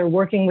 they're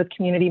working with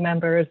community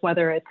members,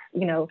 whether it's,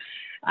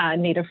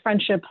 Native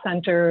friendship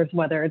centers,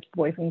 whether it's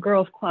Boys and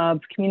Girls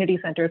Clubs, community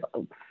centers,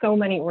 so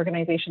many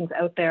organizations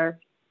out there,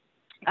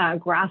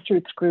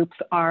 grassroots groups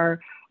are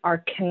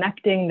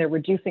connecting, they're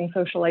reducing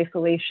social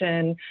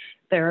isolation,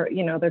 they're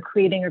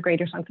creating a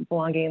greater sense of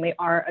belonging, and they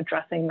are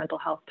addressing mental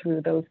health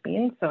through those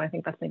means. So I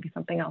think that's maybe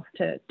something else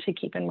to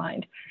keep in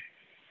mind.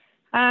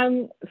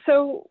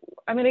 So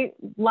I'm going to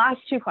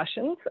last two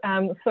questions.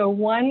 So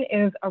one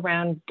is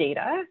around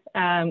data,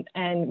 and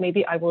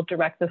maybe I will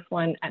direct this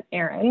one at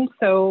Aaron.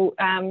 So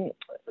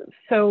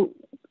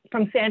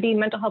from Sandy,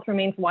 mental health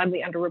remains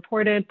widely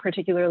underreported,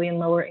 particularly in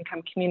lower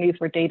income communities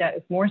where data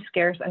is more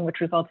scarce and which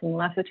results in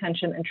less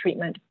attention and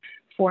treatment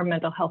for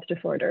mental health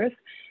disorders.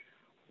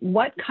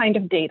 What kind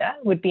of data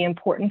would be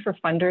important for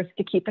funders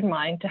to keep in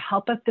mind to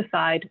help us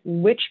decide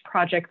which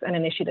projects and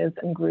initiatives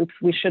and groups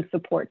we should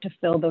support to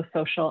fill those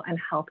social and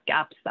health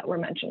gaps that were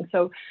mentioned?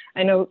 So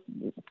I know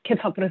Kids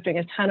Help is doing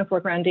a ton of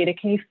work around data.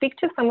 Can you speak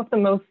to some of the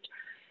most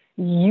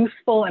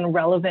useful and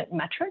relevant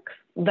metrics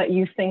that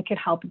you think could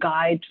help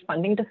guide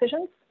funding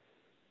decisions?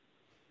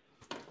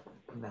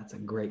 That's a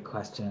great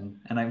question.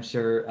 And I'm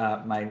sure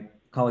my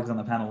colleagues on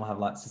the panel will have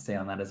lots to say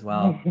on that as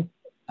well.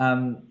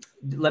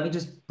 Let me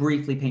just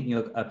briefly paint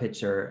you a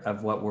picture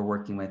of what we're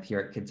working with here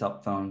at Kids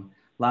Help Phone.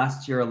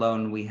 Last year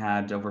alone, we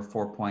had over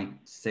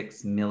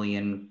 4.6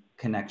 million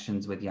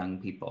connections with young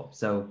people.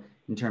 So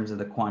in terms of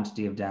the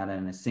quantity of data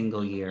in a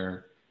single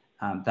year,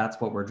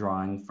 that's what we're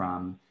drawing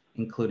from,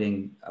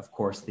 including, of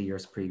course, the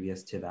years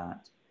previous to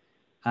that.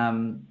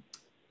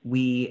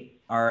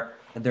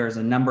 There's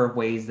a number of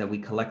ways that we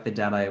collect the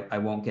data. I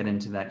won't get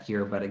into that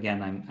here, but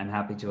again, I'm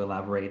happy to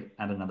elaborate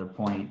at another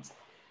point.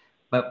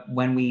 But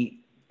when we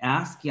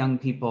ask young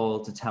people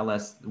to tell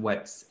us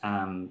what's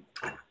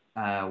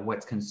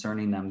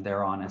concerning them,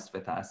 they're honest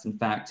with us. In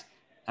fact,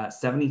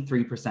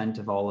 73%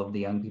 of all of the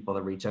young people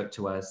that reach out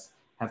to us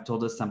have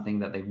told us something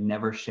that they've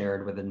never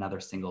shared with another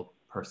single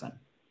person,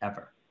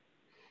 ever.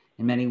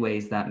 In many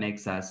ways, that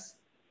makes us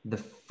the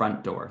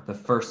front door, the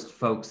first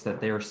folks that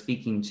they're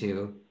speaking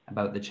to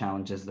about the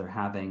challenges they're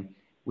having,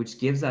 which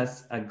gives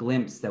us a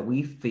glimpse that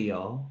we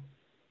feel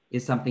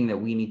is something that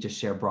we need to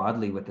share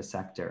broadly with the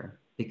sector,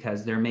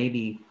 because there may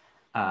be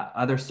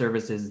other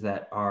services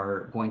that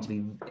are going to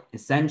be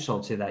essential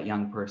to that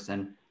young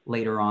person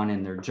later on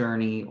in their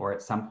journey or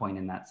at some point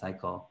in that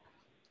cycle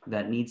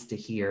that needs to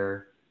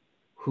hear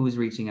who's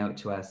reaching out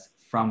to us,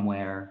 from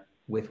where,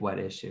 with what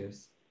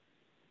issues.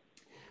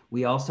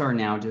 We also are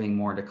now doing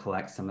more to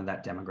collect some of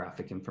that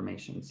demographic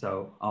information.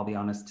 So I'll be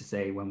honest to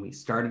say, when we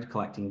started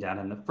collecting data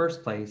in the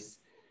first place,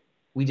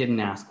 we didn't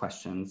ask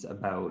questions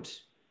about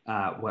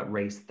what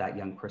race that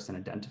young person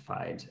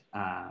identified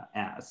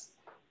as.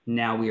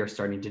 Now we are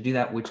starting to do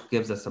that, which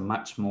gives us a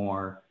much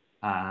more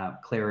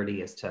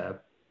clarity as to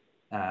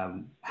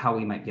how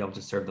we might be able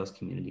to serve those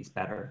communities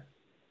better.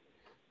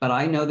 But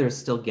I know there's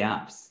still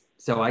gaps.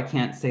 So I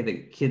can't say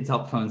that Kids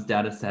Help Phone's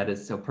data set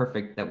is so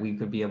perfect that we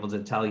could be able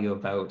to tell you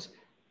about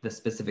the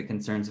specific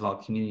concerns of all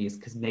communities,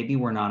 because maybe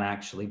we're not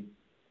actually,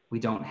 we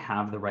don't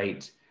have the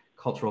right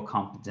cultural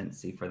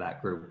competency for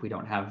that group. We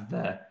don't have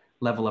the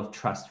level of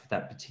trust for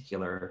that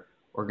particular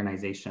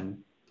organization.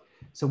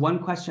 So one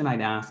question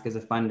I'd ask as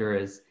a funder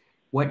is,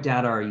 what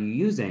data are you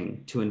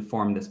using to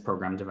inform this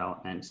program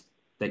development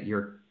that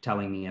you're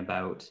telling me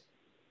about?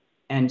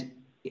 And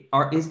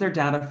is there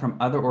data from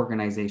other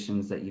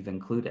organizations that you've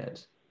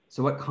included?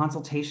 So what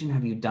consultation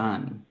have you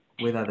done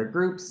with other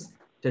groups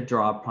to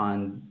draw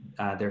upon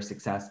their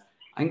success?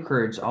 I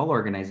encourage all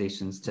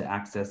organizations to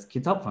access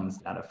Kids Help Phone's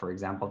data, for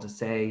example, to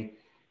say,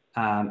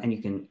 and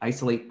you can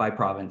isolate by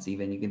province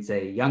even, you can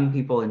say young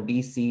people in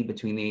BC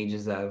between the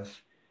ages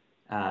of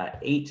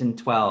 8 and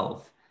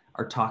 12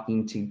 are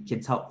talking to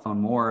Kids Help Phone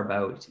more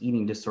about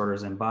eating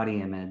disorders and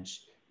body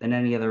image than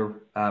any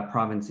other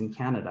province in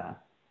Canada.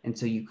 And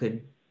so you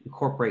could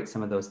incorporate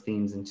some of those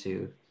themes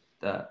into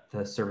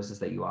the services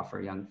that you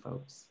offer young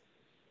folks.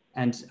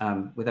 And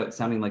without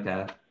sounding like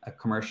a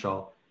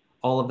commercial,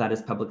 all of that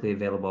is publicly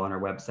available on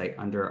our website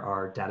under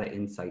our Data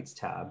Insights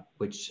tab,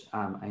 which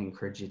I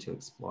encourage you to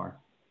explore.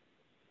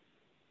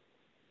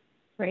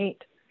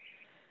 Great.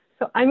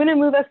 So I'm going to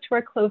move us to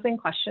our closing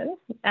question,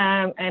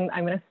 and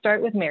I'm going to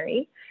start with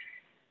Mary.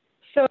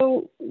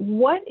 So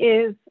what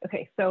is,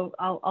 okay, so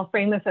I'll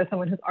frame this as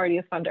someone who's already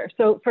a funder.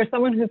 So for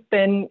someone who's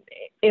been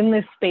in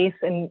this space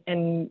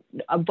and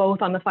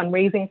both on the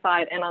fundraising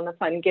side and on the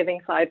fund giving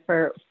side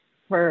for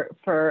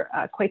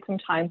quite some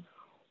time,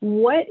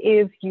 what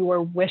is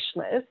your wish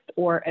list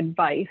or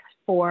advice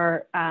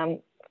for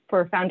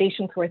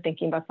foundations who are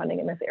thinking about funding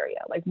in this area?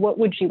 Like, what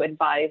would you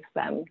advise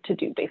them to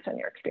do based on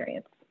your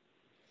experience?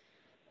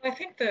 I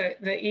think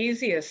the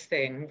easiest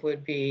thing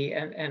would be,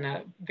 and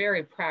a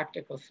very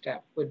practical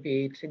step would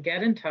be to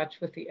get in touch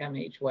with the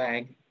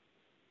MHWAG,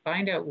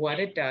 find out what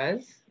it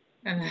does.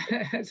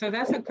 And so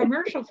that's a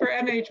commercial for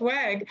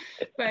MHWAG,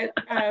 but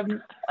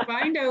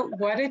find out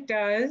what it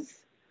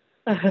does,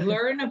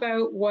 learn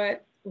about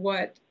what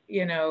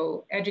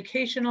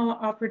educational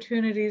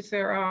opportunities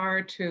there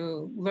are,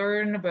 to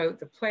learn about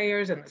the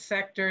players and the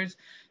sectors,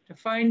 to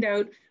find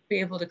out, be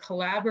able to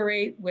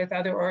collaborate with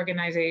other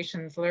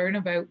organizations, learn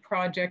about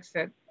projects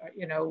that,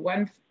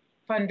 one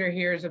funder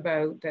hears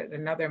about that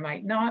another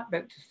might not,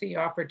 but to see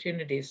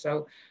opportunities.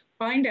 So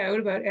find out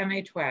about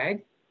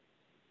MHWAG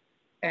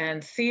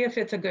and see if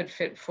it's a good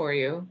fit for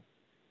you,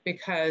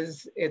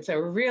 because it's a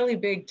really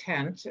big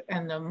tent,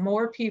 and the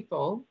more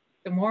people,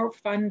 the more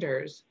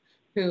funders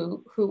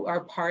who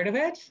are part of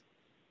it,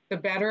 the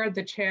better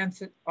the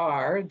chances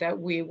are that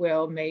we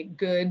will make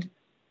good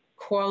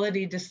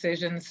quality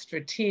decisions,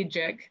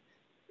 strategic,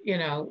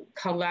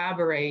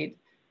 collaborate,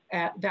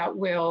 that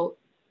will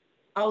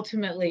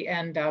ultimately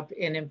end up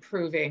in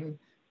improving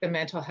the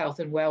mental health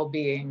and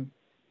well-being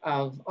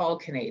of all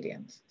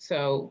Canadians.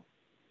 So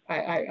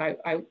I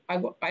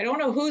don't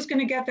know who's going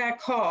to get that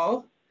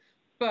call,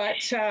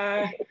 but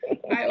I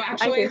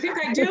think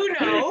I do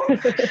know.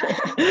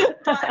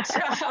 But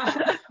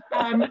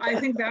I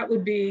think that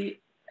would be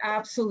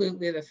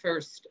absolutely the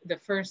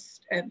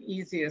first and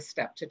easiest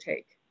step to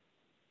take.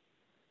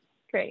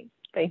 Great.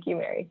 Thank you,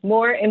 Mary.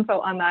 More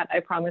info on that, I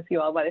promise you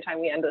all, by the time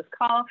we end this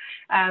call.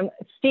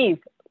 Steve,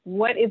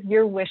 what is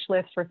your wish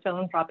list for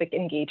philanthropic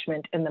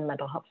engagement in the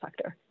mental health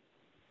sector?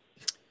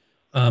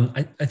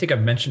 I think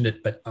I've mentioned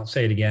it, but I'll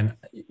say it again.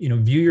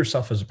 View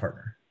yourself as a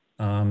partner.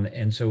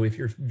 And so if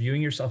you're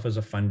viewing yourself as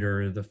a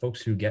funder, the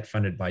folks who get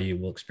funded by you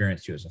will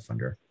experience you as a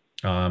funder.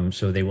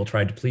 So they will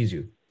try to please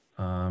you.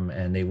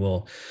 And they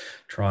will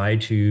try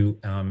to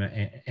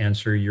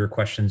answer your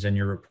questions and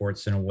your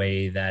reports in a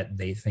way that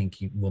they think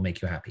will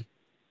make you happy.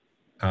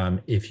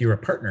 If you're a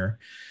partner,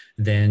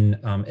 then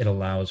it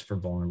allows for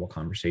vulnerable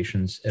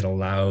conversations. It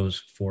allows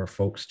for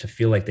folks to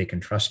feel like they can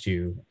trust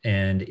you,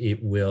 and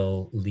it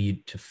will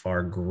lead to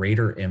far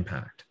greater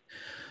impact.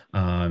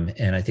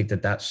 And I think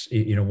that's,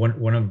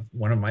 one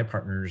of my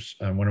partners,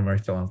 one of my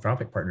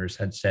philanthropic partners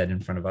had said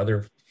in front of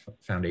other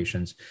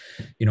foundations,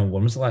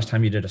 when was the last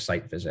time you did a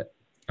site visit?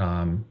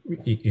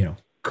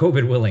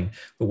 COVID willing,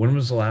 but when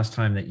was the last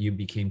time that you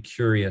became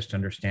curious to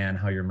understand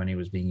how your money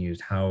was being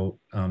used, how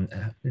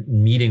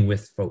meeting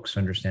with folks to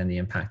understand the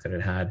impact that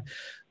it had,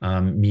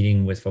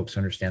 meeting with folks to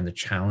understand the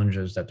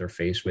challenges that they're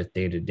faced with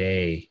day to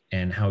day,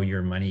 and how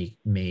your money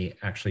may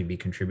actually be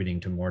contributing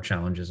to more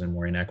challenges and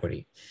more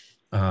inequity.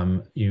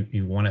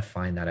 You want to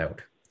find that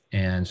out.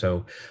 And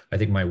so I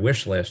think my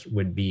wish list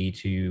would be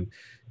to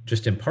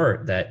just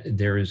impart that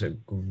there is a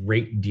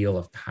great deal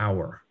of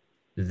power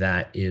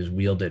that is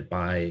wielded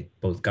by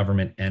both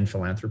government and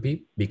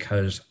philanthropy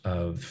because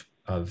of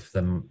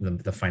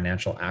the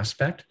financial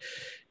aspect.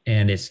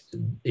 And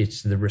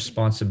it's the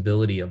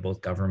responsibility of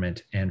both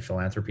government and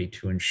philanthropy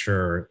to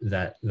ensure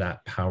that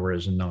that power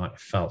is not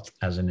felt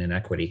as an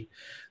inequity,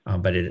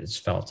 but it is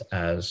felt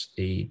as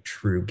a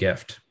true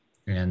gift,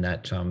 and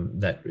that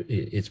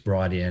it's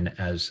brought in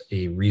as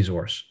a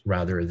resource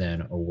rather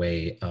than a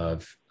way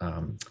of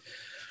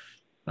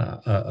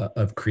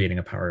creating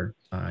a power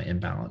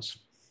imbalance.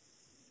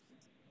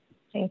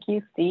 Thank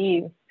you,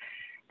 Steve.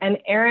 And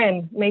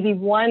Erin, maybe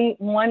one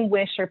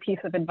wish or piece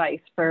of advice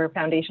for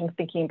foundations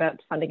thinking about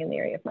funding in the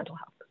area of mental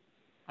health.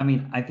 I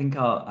mean, I think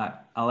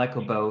I'll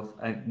echo both.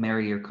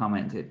 Mary, your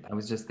comment. I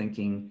was just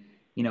thinking,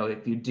 you know,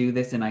 if you do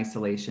this in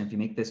isolation, if you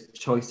make this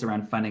choice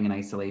around funding in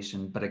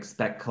isolation, but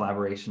expect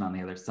collaboration on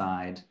the other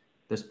side,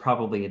 there's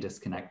probably a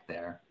disconnect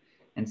there.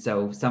 And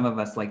so some of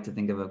us like to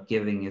think of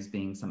giving as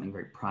being something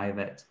very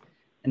private,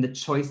 and the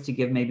choice to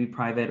give may be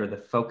private or the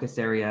focus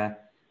area.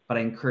 But I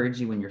encourage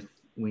you,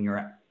 when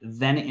you're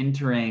then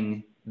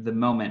entering the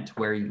moment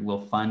where you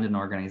will fund an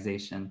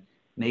organization,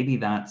 maybe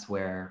that's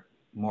where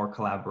more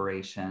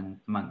collaboration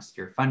amongst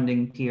your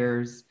funding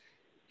peers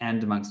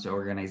and amongst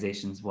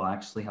organizations will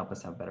actually help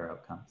us have better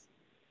outcomes.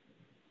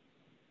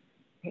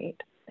 Great,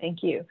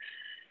 thank you.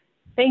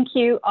 Thank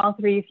you, all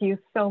three of you,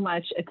 so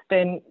much. It's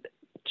been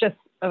just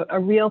a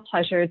real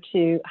pleasure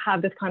to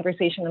have this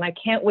conversation, and I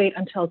can't wait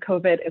until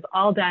COVID is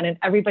all done and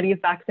everybody is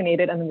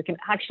vaccinated, and then we can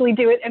actually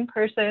do it in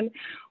person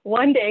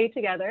one day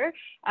together.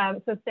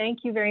 So thank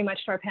you very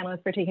much to our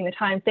panelists for taking the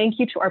time. Thank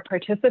you to our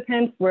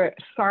participants. We're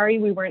sorry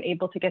we weren't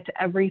able to get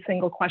to every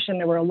single question.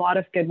 There were a lot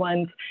of good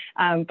ones,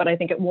 but I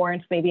think it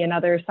warrants maybe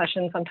another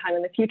session sometime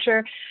in the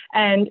future.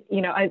 And,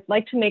 you know, I'd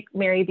like to make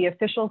Mary the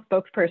official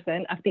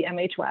spokesperson of the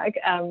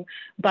MHWAG,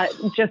 but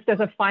just as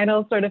a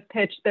final sort of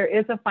pitch, there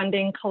is a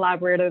funding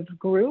collaborative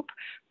group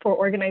for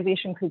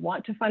organizations who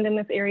want to fund in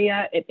this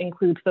area. It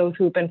includes those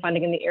who've been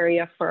funding in the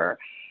area for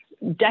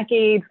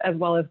decades, as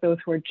well as those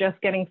who are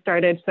just getting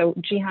started. So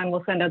Jihan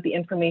will send out the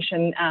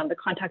information. The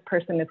contact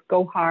person is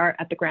Gohar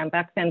at the Graham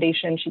Beck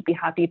Foundation. She'd be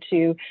happy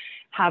to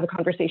have a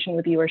conversation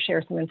with you or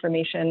share some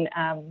information.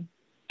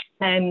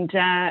 And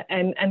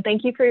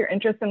thank you for your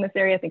interest in this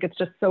area. I think it's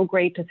just so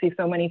great to see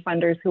so many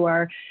funders who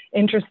are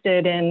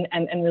interested in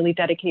and really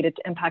dedicated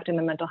to impact in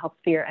the mental health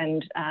sphere.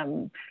 And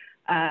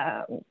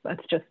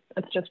that's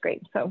just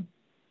great. So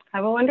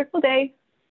have a wonderful day.